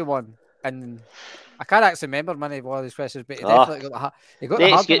Mowbray one, and I can't actually remember many of all these questions, but he definitely got the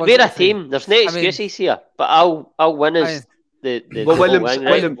hard one. We're a team. There's no excuses here, but I'll win as the William.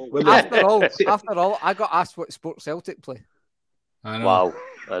 After all, I got asked what sport Celtic play. I know. Wow,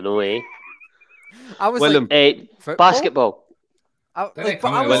 I know, eh? I was William. Basketball.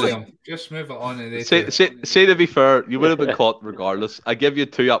 Just move it on. Say to be fair, you would have been caught regardless. I give you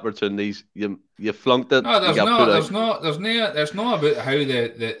 2 opportunities. You flunked it. No, there's no about how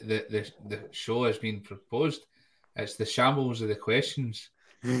the show has been proposed. It's the shambles of the questions.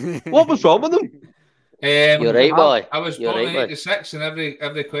 What was wrong with them? You're right, boy. I was born in 86, and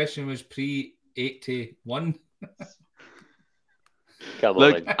every question was pre-81.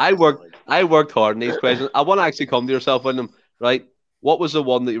 Look, I worked hard in these questions. I want to actually come to yourself with them, right? What was the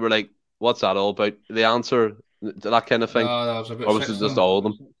one that you were like, what's that all about? The answer, that kind of thing? No, there was about Or was 6 it of just them. all of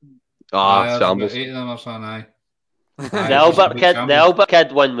them? Aye, Ah, there was shambles. about 8 of them or something, aye. The Albert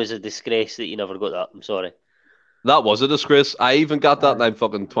kid one was a disgrace that you never got that. I'm sorry. That was a disgrace. I even got that, and I'm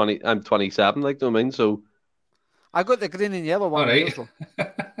fucking 20. I'm 27. Like, do you know what I mean? So I got the green and yellow one. All right. Also.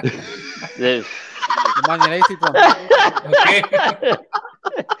 The- The Man United one. Okay.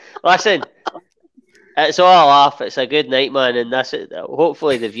 Listen, it's all a laugh. It's a good night, man, and that's it.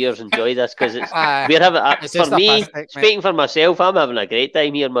 Hopefully, the viewers enjoy this because it's Aye. we're having. It's For just a me, piss take, mate. speaking for myself, I'm having a great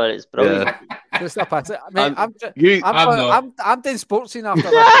time here, man. It's brilliant. yeah. Just a pass. Mate, You, I'm doing sports scene after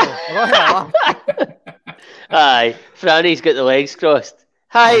that. So. I'm not Aye, Franny's got the legs crossed.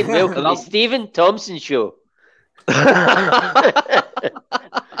 Hi, welcome to Stephen Thompson show.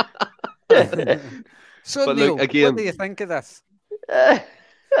 So But Neil, look, again- what do you think of this?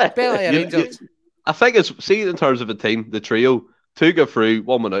 Belly You- Rangers. I think it's, see, in terms of a team, the trio, 2 go through,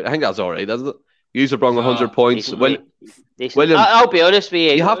 1 went out. I think that's all right, isn't it? User brought 100 points. Decent, Will, mate. Decent. William, I'll be honest with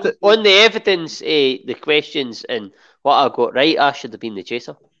you. you have to- On the evidence, the questions, and what I got right, I should have been the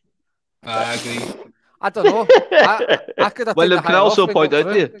chaser. I agree. I don't know. I could have. William, taken the can I higher also off and point got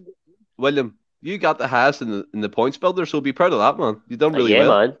out to through. you, William, you got the highest in the points builder, so be proud of that, man. You done really yeah,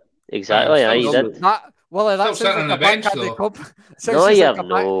 well. man. Exactly. Aye, Aye, you still did. Willie, that Still sitting sounds on like the a bench, backhanded though. compliment. No, you're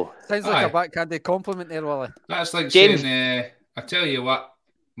no. Sounds like Aye. a backhanded compliment there, Willie. That's like James- saying, I tell you what,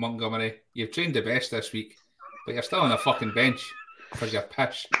 Montgomery, you've trained the best this week, but you're still on a fucking bench because you're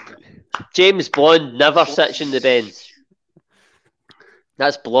pish. James Bond never sits in the bench.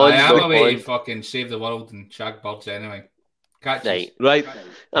 That's blonde, I am not a way to blonde. fucking save the world and shag birds anyway. Catches. Right. Right.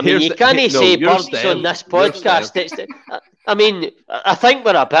 I mean, Here's you the- can't no, say you're birds staying. on this You're podcast. I mean, I think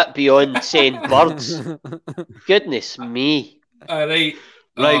we're a bit beyond saying birds. Goodness me. All right.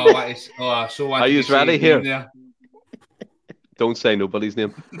 Right. Oh, what is, oh, so what Are did you say ready his here? name there? Don't say nobody's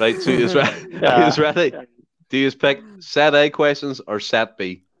name. Right, so you're ready. Are you ready? Do you pick set A questions or set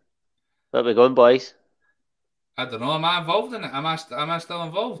B? Where we going, boys? I don't know. Am I involved in it? Am I still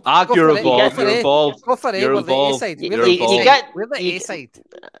involved? Ah, Go you're for it. involved. Go You're for it. involved. Go for it. You're We're the A involved. side. You- We're You're the involved. A you side. get- We're the you- A side.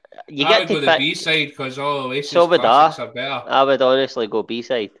 You I get would to go the pick. B side because Oasis So would classics are better. I would honestly go B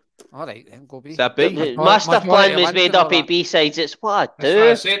side. All right, then go B. Set B. The master plan was made up of B sides. It's what I That's what I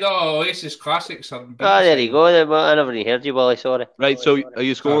do. said. Oh, Oasis classics are B Ah, there you side. go. Then. Well, I never even heard you, Willie. Sorry. Right, so are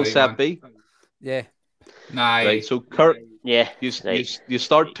you going Sorry, set man. B? Yeah. Nah. Right, so Kurt, Yeah. you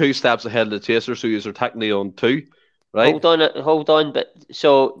start 2 steps ahead of the chaser, so you're technically on 2, right? Hold on. But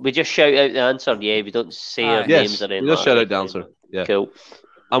so we just shout out the answer. Yeah, we don't say our Yes, names or you anything. just like shout that. out the answer. Yeah. Cool.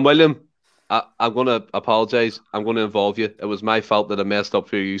 And William, I'm going to apologise. I'm going to involve you. It was my fault that I messed up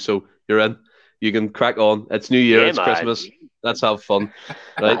for you, so you're in. You can crack on. It's New Year, Yeah, it's man. Christmas. Let's have fun.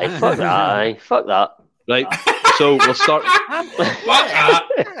 Aye, Right? fuck that. Aye, fuck that. Right. So we'll start. Fuck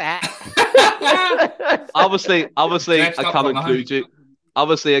that. Obviously, I Dressed up can't for nothing. include you.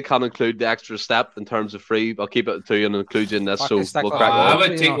 Obviously, I can't include the extra step in terms of free. I'll keep it at 2 and include you in this, so Fucking stick we'll with crack that. I on.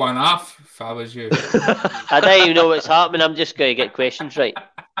 would take one off if I was you. I don't even know what's happening. I'm just going to get questions right.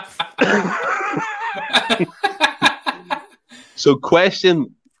 So,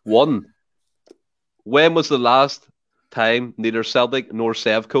 question 1: when was the last time neither Celtic nor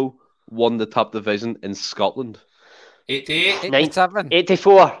Sevco won the top division in Scotland? 88. 87.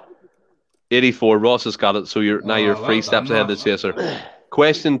 84. 84. Ross has got it, so you're now you're Oh, 3 well steps done, ahead of the Ross. chaser.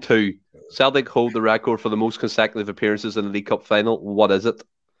 Question 2: Celtic hold the record for the most consecutive appearances in the League Cup final. What is it?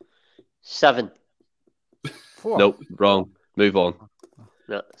 7. 4. Nope, wrong. Move on.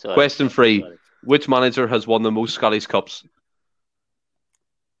 No, sorry. Question 3: which manager has won the most Scottish Cups?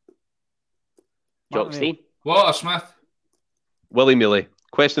 Jock Stein. Walter Smith. Willie Mealy.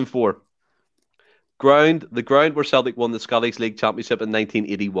 Question 4: the ground where Celtic won the Scottish League Championship in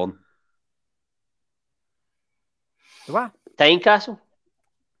 1981. What? Tynecastle.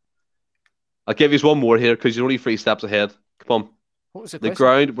 I'll give you one more here because you're only 3 steps ahead. Come on. What was the The question?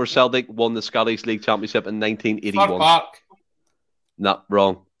 ground where Celtic won the Scottish League Championship in Fir 1981. Park. No,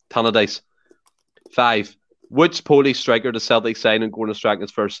 wrong. Tannadice. 5: which Polish striker did Celtic sign in Gordon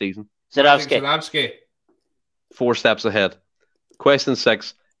Strachan's first season? Zaravsky. Zaravsky. 4 steps ahead. Question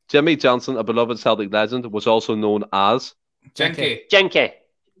 6: Jimmy Johnson, a beloved Celtic legend, was also known as... Jenke. Jinky.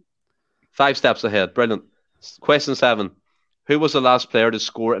 5 steps ahead. Brilliant. Question 7: who was the last player to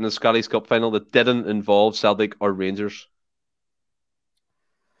score in the Scottish Cup final that didn't involve Celtic or Rangers?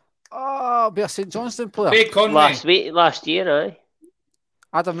 Oh, be a St Johnstone player. Craig Conway. Last year, aye.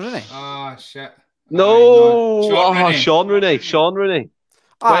 Adam Rooney. Oh, shit. No! Sean Rooney. Sean Rooney. Sean Rooney.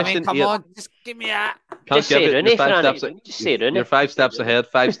 Oh, I Question mean, come 8. on. Just give me that. Can't Just give say it. Rooney, You're 5 Franny. steps. Just say Rooney. You're 5 steps ahead.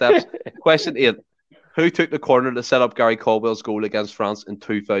 5 steps. Question 8: Who took the corner to set up Gary Caldwell's goal against France in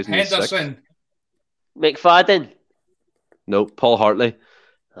 2006? Henderson. McFadden. No, Paul Hartley.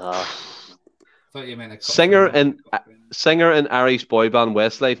 Oh, Thought you meant a Singer in Irish boy band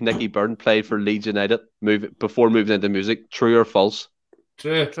Westlife, Nicky Byrne played for Leeds United before moving into music. True or false?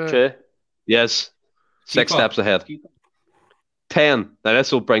 True. true. Yes. 6 Keep up. steps ahead. 10. Now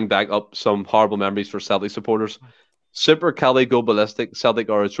this will bring back up some horrible memories for Celtic supporters. Super Cali Go Ballistic Celtic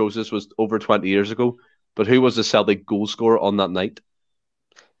Atrocis was over 20 years ago, but who was the Celtic goal scorer on that night?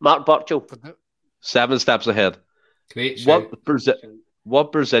 Mark Burchill. 7 steps ahead. Great shout.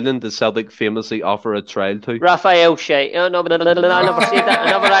 What Brazilian did Celtic famously offer a trial to? Raphael Shite. Oh, no, I never said that. I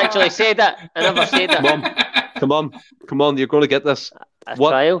never actually said that. I never said that. Come on, you're going to get this. A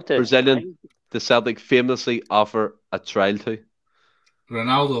What trial to Brazilian did Celtic famously offer a trial to?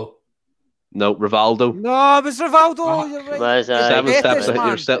 Ronaldo. No, Rivaldo. No, it was Rivaldo. You're right. Was, 7 Betis, steps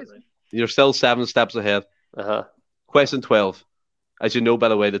ahead. man. You're still 7 steps ahead. Uh-huh. Question 12. As you know, by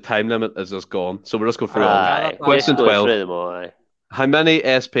the way, the time limit is just gone, so we're just going through all. Aye. Question Let's go 12. through them all, aye. How many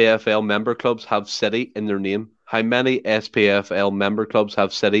SPFL member clubs have City in their name? How many SPFL member clubs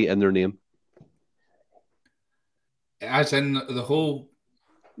have City in their name? As in the whole.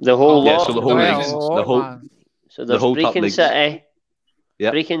 The whole Yeah, lot. so the whole Well, league. Oh, The whole. man. So there's whole top Brecon leagues. City.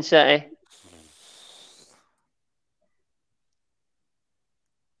 Yeah. Brecon City.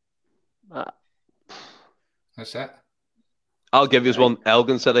 That's it. I'll give you one.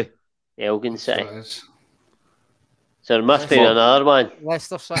 Elgin City. Elgin That's City. what it is. So there must be Well- another one.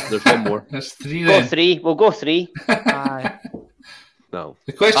 Leicester City. There's one more. That's 3 Go then. 3. We'll go 3. Aye. No.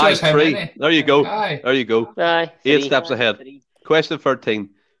 The question Aye, is how 3. many? There you go. Aye. There you go. Aye. 8 3. steps ahead. Question 13.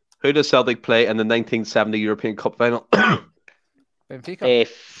 Who does Celtic play in the 1970 European Cup final? Benfica.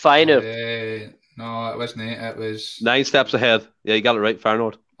 Feyenoord. No, it wasn't it. It was. 9 steps ahead. Yeah, you got it right,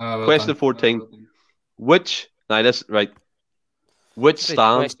 Feyenoord. Oh, well Question done. 14. Well done. Which Great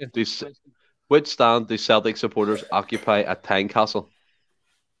stand question. which stand do Celtic supporters occupy at Tynecastle?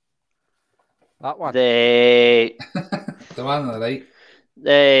 That one. The The one on the right.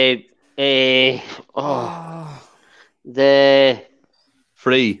 the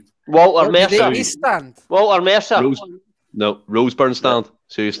 3. Walter What, did Mercer. they stand? Walter Mercer. Roseburn stand.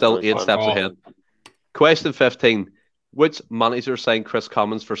 So you're still 8 Roseburn. steps Oh. ahead. Question 15. Which manager signed Chris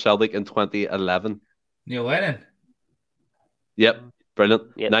Commons for Celtic in 2011? Neil Lennon. Yep, brilliant.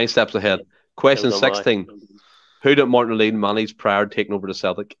 Yep. 9 steps ahead. Question Well done, 16. Who did Martin O'Leary manage prior to taking over to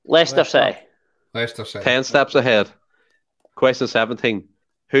Celtic? Leicester City. Leicester City. 10 steps ahead. Question 17.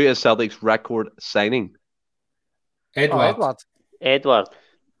 Who is Celtic's record signing? Oh, Edward. Edward. Edward.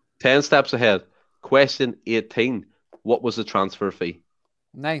 10 steps ahead. Question 18. What was the transfer fee?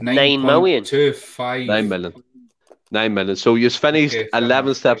 9. 9 million. 9.25. 9 million. 9 million. So you've finished Okay, fair 11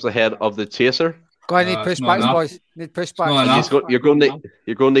 enough. steps ahead of the chaser. Go on, need It's not pushbacks, enough. boys. Need Not pushbacks. enough.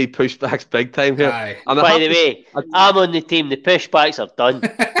 You're going to need pushbacks big time here. Aye. And I By have the to- way, I'm on the team. The pushbacks are done.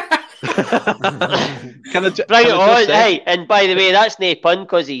 Can I ju- Bring can it I on. just say- Hey, and by the way, that's no pun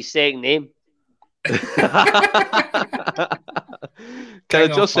because he's second name. Can King I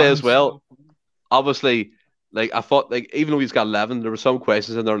of just say as puns. well? Obviously, like I thought, like even though he's got 11, there were some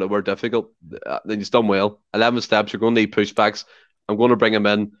questions in there that were difficult. Then he's done well. 11 steps. You're going to need pushbacks. I'm going to bring him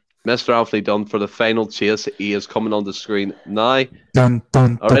in, Mr. Anthony Dunn, for the final chase. He is coming on the screen now. Dun,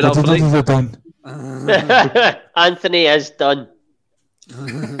 dun, All right, dun, dun, Anthony. dun, dun. Anthony is done.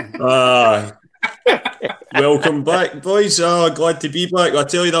 Welcome back, boys. Glad to be back. I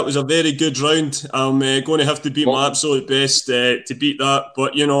tell you, that was a very good round. I'm going to have to beat my absolute best to beat that.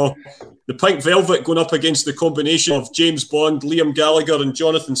 But, you know, the Pink Velvet going up against the combination of James Bond, Liam Gallagher and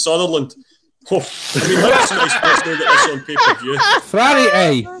Jonathan Sutherland. Oh, I mean, that's nice. Let's not get this on pay-per-view.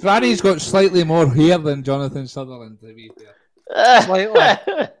 Franny's got slightly more hair than Jonathan Sutherland, to be fair.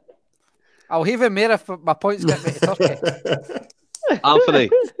 Slightly. I'll even more if my points get me to Turkey. Anthony,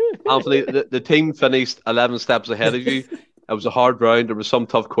 the team finished 11 steps ahead of you. It was a hard round. There were some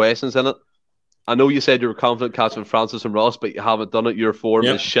tough questions in it. I know you said you were confident catching Francis and Ross, but you haven't done it. Your form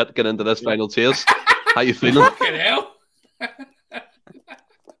Yep. is shit getting into this final chase. How you feeling? Fucking hell.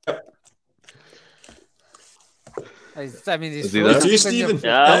 I mean, he's Is he there? frozen Do you, when you're- Stephen?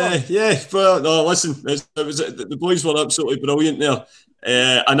 Yeah. Yeah. Well, no. Listen, the boys were absolutely brilliant there,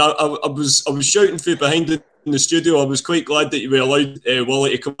 and I was shouting for behind in the studio. I was quite glad that you were allowed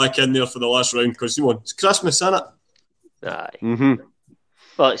Wally to come back in there for the last round because it's Christmas, isn't it? Aye. Mm-hmm.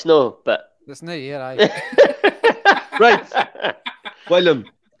 Well, it's no, but. It's New Year, aye. Right, William.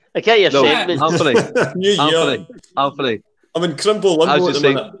 I get your No, segment. Anthony. New Year. Anthony. I'm in Crimble Limbo As at you the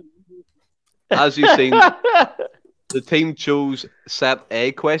say- minute. As you've seen, the team chose set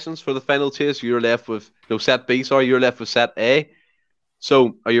A questions for the final chase. You're left with set B. Sorry, you're left with set A.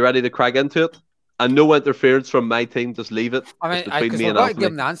 So, are you ready to crack into it? And no interference from my team. Just leave it. I mean, It's between because me we've and got to Anthony.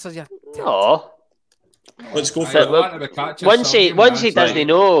 give him the answers. Yeah. No. Let's go I for it. wanted to catch us, Once so I'll he give him an answer. doesn't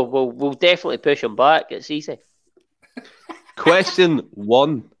know, we'll definitely push him back. It's easy. Question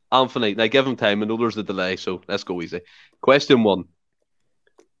 1, Anthony. Now give him time. I know there's a delay, so let's go easy. Question 1.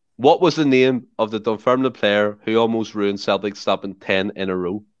 What was the name of the Dunfermline player who almost ruined Celtic stopping 10 in a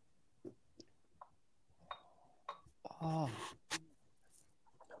row? Oh,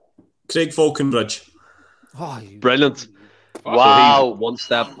 Craig Falconbridge. Brilliant. Wow. So he's one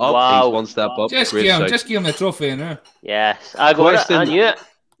step up. Wow. He's one step up. Just Great give him, shout. the trophy now. Yes, I got it. I knew it.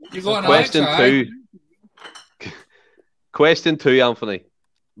 You got an Question Alexa, aye? 2. Question 2, Anthony.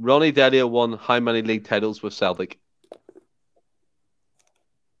 Ronnie Delia won how many league titles with Celtic?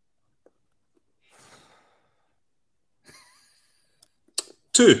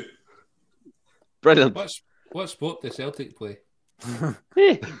 Two. Brilliant. What sport does Celtic play?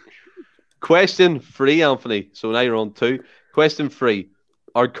 Question 3, Anthony. So now you're on 2. Question 3.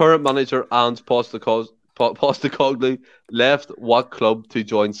 Our current manager, Ange Postecoglou, left what club to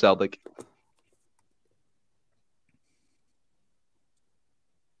join Celtic?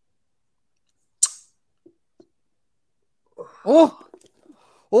 we're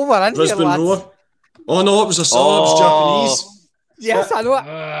in here, Brisbane lads. Roar. Oh no, it was a song. It was Japanese. Yes, I know it.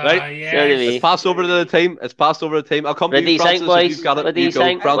 Right. Yes. Silly me. It's passed over to the team. It's passed over to the team. I'll come What to do you, you think, Francis. If boys? you've got it, What do you you go.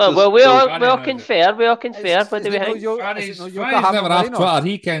 think? Francis, Well, we go. all confer. We all confer. What do we think? Franny's Yokohama never off Marinos. Twitter.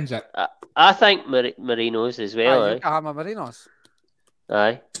 He kens it. I think Marinos as well. Aye. Yokohama Marinos.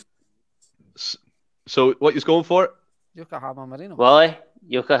 Aye. So what you going for? Yokohama Marinos. Wally?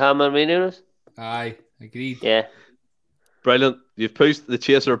 Yokohama Marinos? Aye, agreed. Yeah. Brilliant. You've pushed the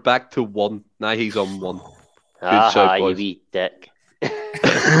chaser back to 1. Now he's on 1. Ah, shout, you boys. wee dick.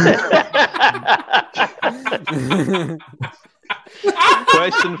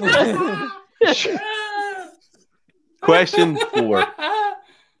 Question 4.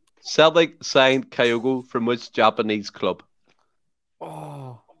 Celtic signed Kyogo from which Japanese club?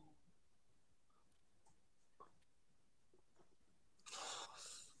 Oh.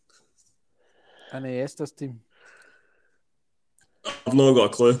 Iniesta's team. I've not got a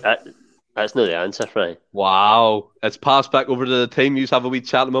clue. That's not the answer, Frank. Wow. It's passed back over to the team. You have a wee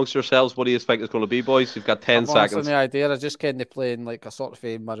chat amongst yourselves. What do you think it's going to be, boys? You've got 10 I've honestly seconds. no idea. I just kind of playing like a sort of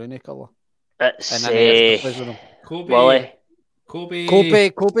a maroony colour. It's And Iniesta plays with them. Kobe. Wally. Kobe. Kobe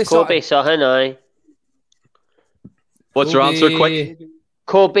Kobe Sahan, aye. What's your answer, quick?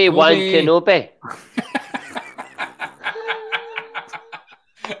 Kobe Kobe. Wankanobe.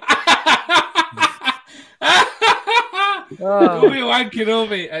 Kobe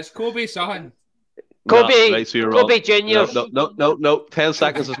Wankanobe. It's Kobe Sahan. Kobe. No, right, so you're Kobe wrong. Juniors. No. 10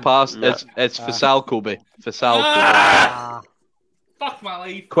 seconds has passed. No. It's Faisal Kobe. Faisal Kobe. Ah. Fuck my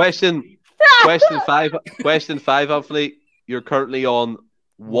life. Question 5. Question 5, Anthony. You're currently on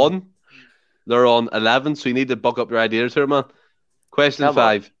 1. They're on 11, so you need to buck up your ideas here, man. Question Come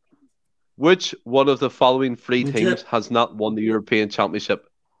on. 5. Which one of the following 3 Okay. teams has not won the European Championship?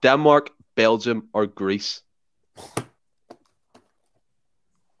 Denmark, Belgium, or Greece?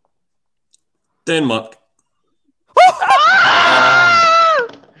 Denmark. What?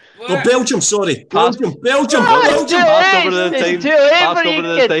 Oh, Belgium, sorry. Pass. Belgium. It's Pass over to the team. too late Pass for over you to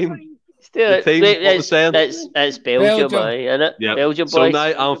the kids. team. Still, The team, wait, what was saying? it's Belgium, Belgium. aye, innit? Yep. Belgium boys. So now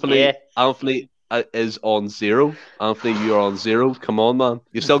Yeah. Anthony is on 0. Anthony, you're on 0. Come on, man.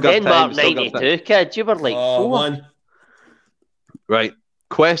 You still got Denmark time. You still got time. 92, kid. You were like Oh, 4. man. Right.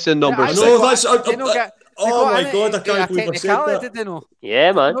 Question number I I 6. know, that's... They don't get- they oh, got my in it, God, I a can't believe I said technicality, that. Did they know?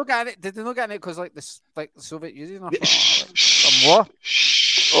 Yeah, man. Did they not get in it because like the Soviet Union or something? What?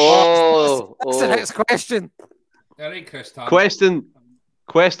 Oh, That's the next question. All right, Chris.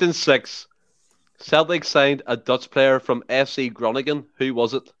 Question 6. Celtic signed a Dutch player from FC Groningen. Who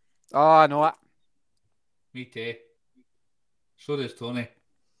was it? Oh, I know it. Me too. So does Tony.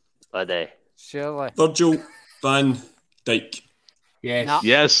 Surely. Virgil van Dijk. Yes. Nah.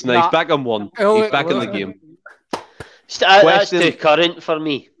 Yes, now Nah. he's back on 1. Oh, He's back in the well. game. That's Question- too current for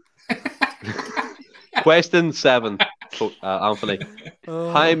me. Question 7. Anthony. Oh.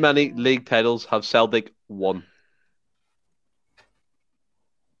 How many league titles have Celtic won?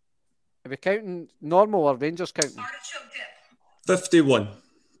 Are we counting normal or Rangers counting? 51.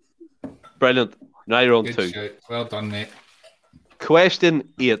 Brilliant. Now you're on Good 2. shout. Well done, mate.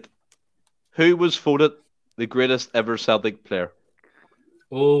 Question 8. Who was voted the greatest ever Celtic player?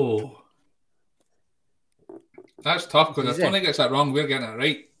 Oh. That's tough because if Easy. Tony gets that wrong, we're getting it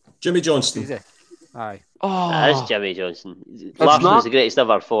right. Jimmy Johnston. Easy. Aye. That is Oh, Jimmy Johnson. Larson not. was the greatest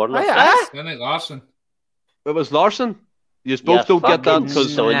ever foreigner. Aye, Ah, Isn't it Larson? it was Larson. You you're both don't get that fucking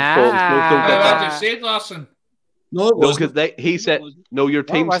because son Nah. folk. both don't get I that. just said Larson. No, it No, wasn't. because he said no. Your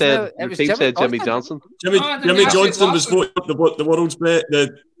team wasn't said it? It your was team Jimmy said Jimmy Johnson. Johnson. Jimmy, Oh, I didn't Jimmy know. I said Johnston was Larson. voted the world's best.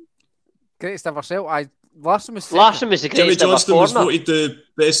 Greatest ever Celt. Aye. Larson was second. Larson was the Jimmy greatest ever Johnston was foreigner. voted the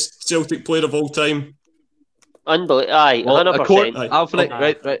best Celtic player of all time. Unbelievable. Aye, Well, 100%. Aye. Anthony,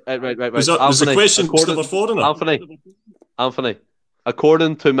 Aye. right. Was the Anthony, question still according- a foreigner? Anthony,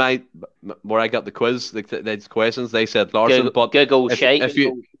 according to my where I got the quiz, the questions, they said Larson. But Google shite. if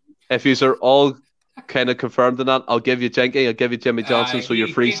you are all kind of confirmed in that, I'll give you Jenky, I'll give you Jimmy Johnson, Aye, so you're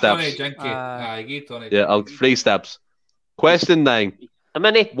give- free give Tony steps. Jenky. Aye, give Tony Yeah, I'll Jenky. 3 steps. Question 9. How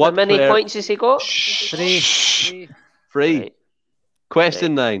many player- points has he got? 3. 3. 3. Right.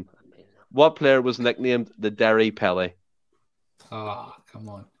 Question 9. What player was nicknamed the Derry Pele? Oh, come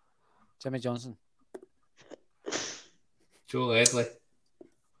on. Jimmy Johnson. Joe Ledley.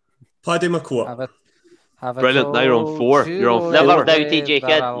 Paddy McCourt. Have it Brilliant, now you're on 4. You're on Never 4. doubt TJ,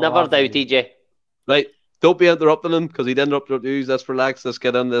 kid. Never doubt TJ. Right, don't be interrupting him because he didn't interrupt you. Let's relax. Let's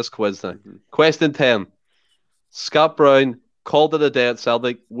get into this quiz now. Question 10. Scott Brown called it a day at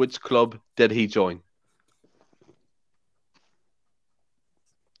Celtic. Which club did he join?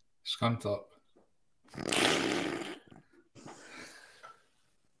 Scunthorpe.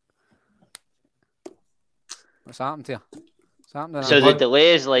 What's happened to you? What's happened to So him? the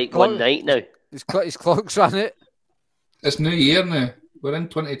delay is like Clock- one night now. His clock's run out. It's New Year now. We're in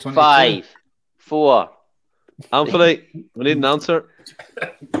 2022. 5, 4. Anthony, we need an answer.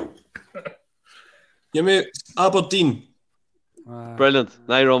 Give me Aberdeen. Brilliant.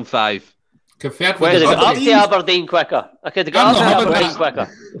 Now you're on 5. Conferred Could with have the got up to budgie. Aberdeen quicker. I could have got I'm up to not having Aberdeen that. quicker.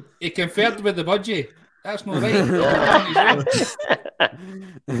 He conferred with the budgie. That's not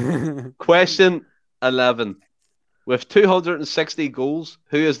right. Question 11. With 260 goals,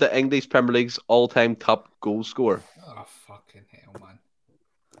 who is the English Premier League's all-time top goal scorer? Oh, fucking hell, man.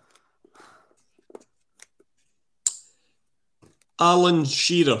 Alan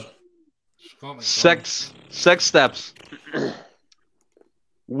Shearer. Scott McDonald. 6 steps.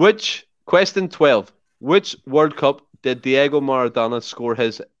 Question 12. Which World Cup did Diego Maradona score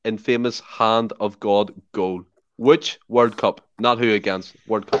his infamous Hand of God goal? Which World Cup? Not who against.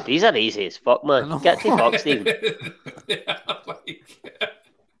 World Cup. These are easy as fuck, I man. know. Get to fuck, Stephen.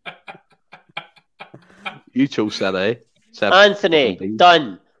 You chose that, eh? Seb. Anthony,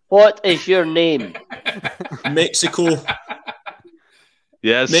 done. What is your name? Mexico.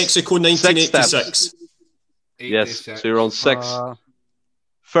 Yes. Mexico 1986. Yes. So you're on 6. Uh,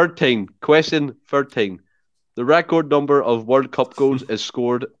 13. Question 13. The record number of World Cup goals is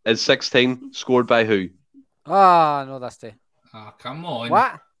 16. Scored by who? I know that's the. Oh, come on.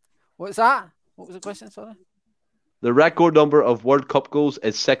 What? What's that? What was the question? Sorry. The record number of World Cup goals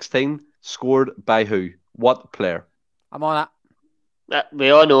is 16. Scored by who? What player? I'm on it. We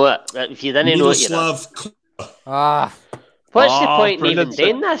all know it. If you didn't know it, you know. Miroslav. Ah, What's the Oh, point in even brilliant.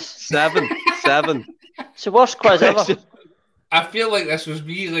 saying this? 7. 7. It's the worst quiz ever. Question, I feel like this was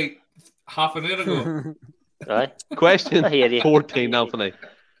me like half an hour ago. Right? question I hear you. 14, Anthony.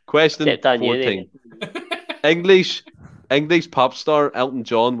 Question Except on you, 14. English pop star Elton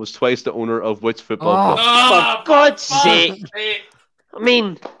John was twice the owner of which football Oh. club? For God's sake. I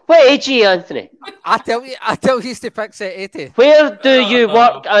mean, what age are you, Anthony? I tell you to pick set 80. Where do you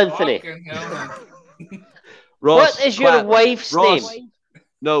work, Anthony? Fucking hell, man. Ross, What is your Quat- wife's Ross. name?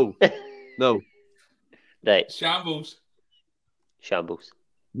 No. Right, Shambles. shambles.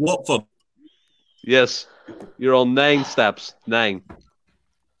 Watford. Yes. You're on 9 steps. 9.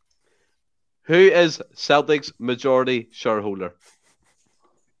 Who is Celtic's majority shareholder?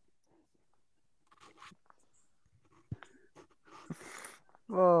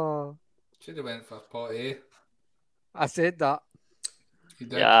 Oh, Should have went for pot A. I said that. He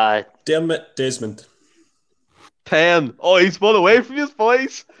did. Yeah, Dermot Desmond. 10. Oh, he's one away from his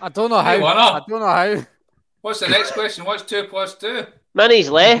boys. I don't know how. Hey, why not? I don't know how. What's the next question? What's 2 plus 2? Minnie's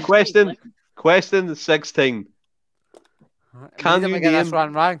left. Question 16. Can Need you to get this name-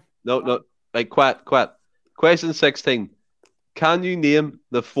 one wrong? No. Right, quat. Question 16. Can you name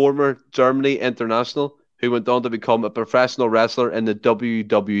the former Germany international who went on to become a professional wrestler in the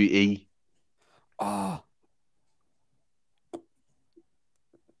WWE? Oh,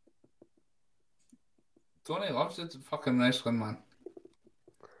 Tony loves it. Fucking wrestling, man.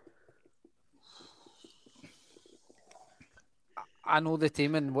 I know the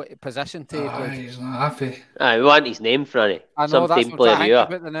team and what position to play. He's not happy. We want his name, Franny. I know Some that's team what player I you think are.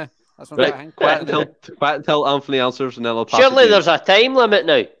 about the now. That's what I Right, think. quat until Anthony answers and then I'll pass it Surely to you. there's a time limit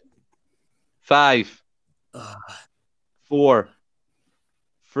now. 5, 4,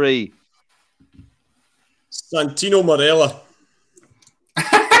 3. Santino Marella.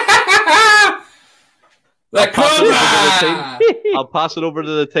 The I'll pass it over to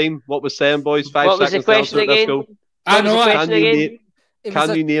the team. What was saying, boys? 5 What was seconds. the question to answer it. Let's again? go. What was the question again?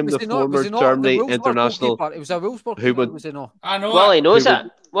 Can you name the former Germany international? It was a Wolfsburg Who would- keeper, was it not? I know Well, it. he knows Who it.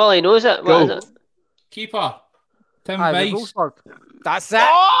 Well, he knows it. What Go. is it? Keeper. Tim Aye, the Weiss. Wolfsburg. That's it.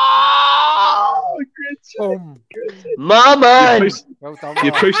 Oh, Boom. My man! Well done.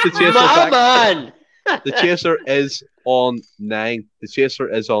 You Mark. pushed the chaser My back. man! The chaser is on 9. The chaser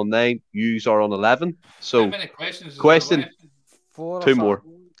is on 9. Yous are on 11. How So, many questions? is question. there left? 4 or 2 something. more.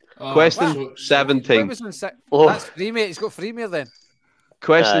 Oh, Question so- What 17. was in six? Oh. That's free, mate. He's got free, mate, then.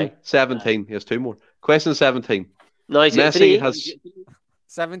 Question Aye. 17. He has 2 more. Question 17. No, he's got Messi 3. has.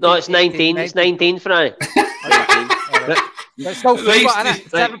 17, No, it's 19. 18, It's 19, Franny. But still free, Least but innit? the-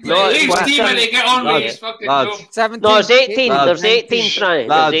 17, No, At least it's- Steven to get on with Lads, his fucking lads. job. 17, No, it's 18. Lads. There's 18, Franny.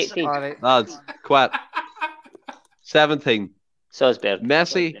 Lads. There's 18. All right. Lads, quit. 17. So it's better.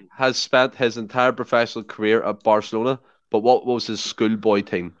 Messi has spent his entire professional career at Barcelona, but what was his schoolboy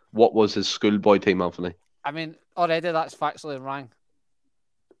team? What was his schoolboy team, Anthony? I mean, already that's factually wrong.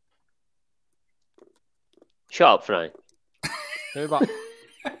 Shut up, Franny. True, but.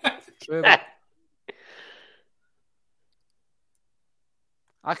 True, but.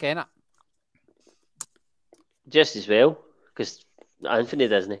 I can it. Just as well, because Anthony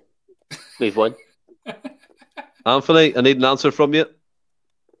doesn't. We've won. Anthony, I need an answer from you.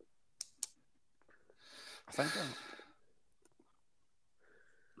 I think.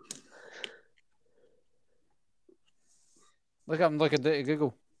 Look, I'm looking at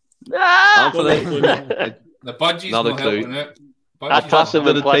Google. Ah! Anthony, The budgie's Not a not clue. helping out. I Budgie's trust not him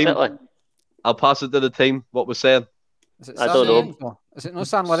to the helping. team. implicitly. I'll pass it to the team. What was saying? Is it I San don't know. Lorenzo? Is it no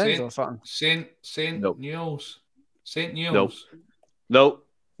San Lorenzo or something? Saint Nope. Newell's. Saint Nope. Newell's. No.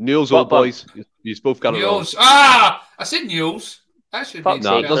 Newell's What old one? boys. You both got it wrong. Newell's. Ah! I said Newell's. That should Fuck's be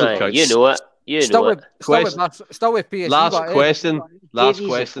No, it sake, doesn't Franny. count. You know it. You Still know with, it. still with PSG. Last but, question. Last Davies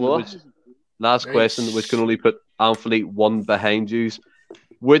question. the floor. Last Right. question, which can only put Anthony one behind you.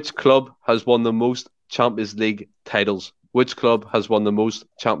 Which club has won the most Champions League titles? Which club has won the most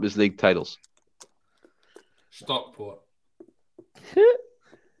Champions League titles? Stockport.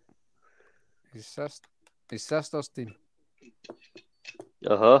 His sister's team.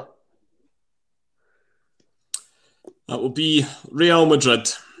 Uh-huh. That will be Real Madrid.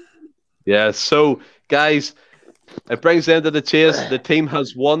 Yeah, so guys, it brings the end of the chase. The team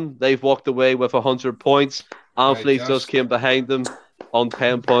has won. They've walked away with 100 points. Anthony Josh. just came behind them on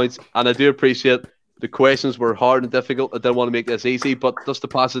 10 points. And I do appreciate the questions were hard and difficult. I didn't want to make this easy, but just to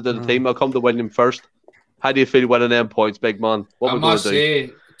pass it to the team, I'll come to William first. How do you feel winning them points, big man? What I we're going must to do?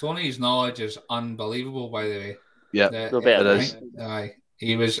 say, Tony's knowledge is unbelievable, by the way. Yeah, No better. it is. Aye.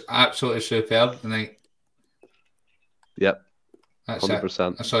 He was absolutely superb tonight. Yep, That's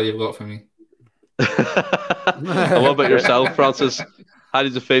 100%. it. That's all you've got for me. And what about yourself, Francis? How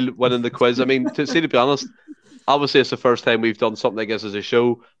did you feel winning the quiz? I mean, to be honest, obviously it's the first time we've done something like this as a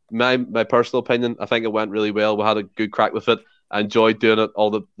show. My personal opinion, I think it went really well. We had a good crack with it. I enjoyed doing it, all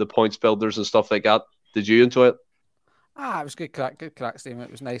the points builders and stuff like that. Did you enjoy it? It was good crack, Stephen.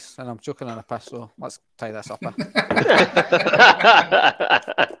 It was nice, and I'm joking on a piss, so let's tie this up.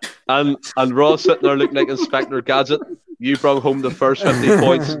 And Ross sitting there looking like Inspector Gadget. You brought home the first 50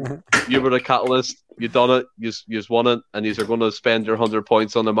 points. You were the catalyst. You done it. You won it, and you are going to spend your 100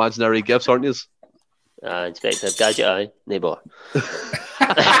 points on imaginary gifts, aren't you? Inspector Gadget, aye. Neighbour.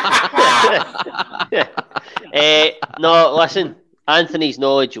 No, listen. Anthony's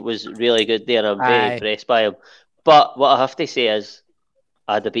knowledge was really good there. I'm very Aye. impressed by him. But what I have to say is,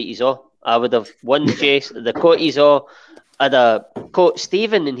 I'd have beat his all. I would have won the Coaties all. I'd have caught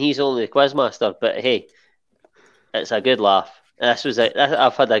Stephen, and he's only the quizmaster. But hey, it's a good laugh.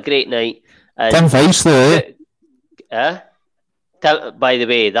 I've had a great night. And, Tim Weiss, though, by the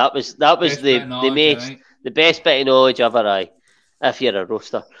way, that was Best bit of the knowledge most tonight. the best bit of knowledge ever. If you're a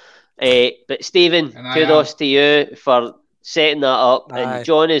roaster, but Stephen, And I kudos to you for setting that up, Aye. and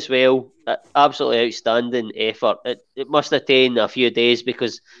John as well. Absolutely outstanding effort. It must have taken a few days,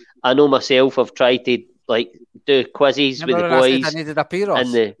 because I know myself. I've tried to do quizzes with the Remember when I said boys I needed a Pyros?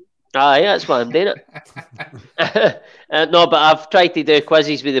 and that's why I'm doing it. No, but I've tried to do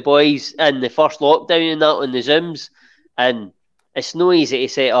quizzes with the boys in the first lockdown and that on the Zooms, and it's no easy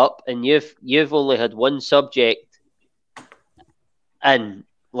to set up. And you've only had one subject and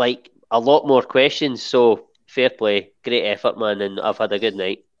like a lot more questions. So fair play, great effort, man, and I've had a good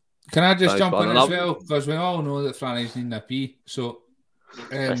night. Can I just Nice jump one. in And as well? Because we all know that Franny's needing a pee. So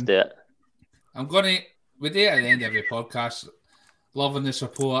Let's do it. we do it at the end of every podcast, loving the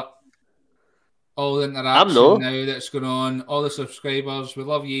support, all the interaction now that's going on, all the subscribers. We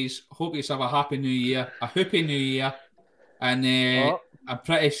love yous. Hope you have a happy new year, a hoopy new year. And I'm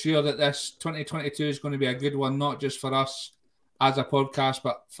pretty sure that this 2022 is going to be a good one, not just for us as a podcast,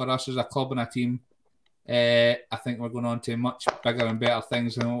 but for us as a club and a team. I think we're going on to much bigger and better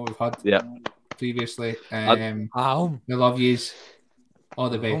things than what we've had previously. We love yous. All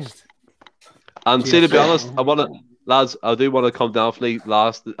the best. And see, to be honest, I do want to come down for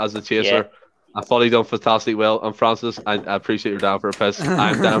last as the chaser. Yeah. I thought he done fantastic well. And Francis, I appreciate you're down for a piss.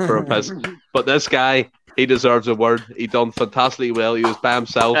 I'm down for a piss. But this guy, he deserves a word. He done fantastically well. He was by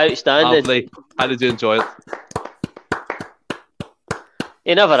himself. Outstanding. How did you enjoy it?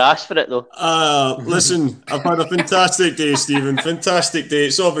 He never asked for it, though. Listen, I've had a fantastic day, Stephen. Fantastic day.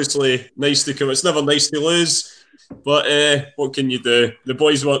 It's obviously nice to come. It's never nice to lose. But what can you do? The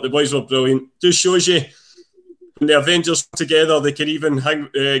boys were brilliant. Just shows you when the Avengers together, they can even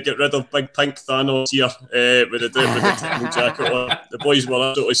get rid of Big Pink Thanos here with the technical jacket on. The boys were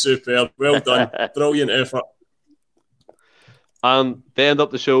absolutely superb. Well done. Brilliant effort. And they end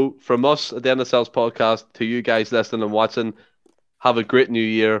up the show from us at the End of Celts podcast to you guys listening and watching. Have a great new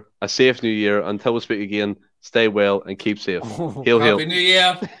year, a safe new year. Until we speak again, stay well and keep safe. Hail, hail. Happy New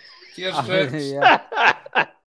Year. Cheers, folks.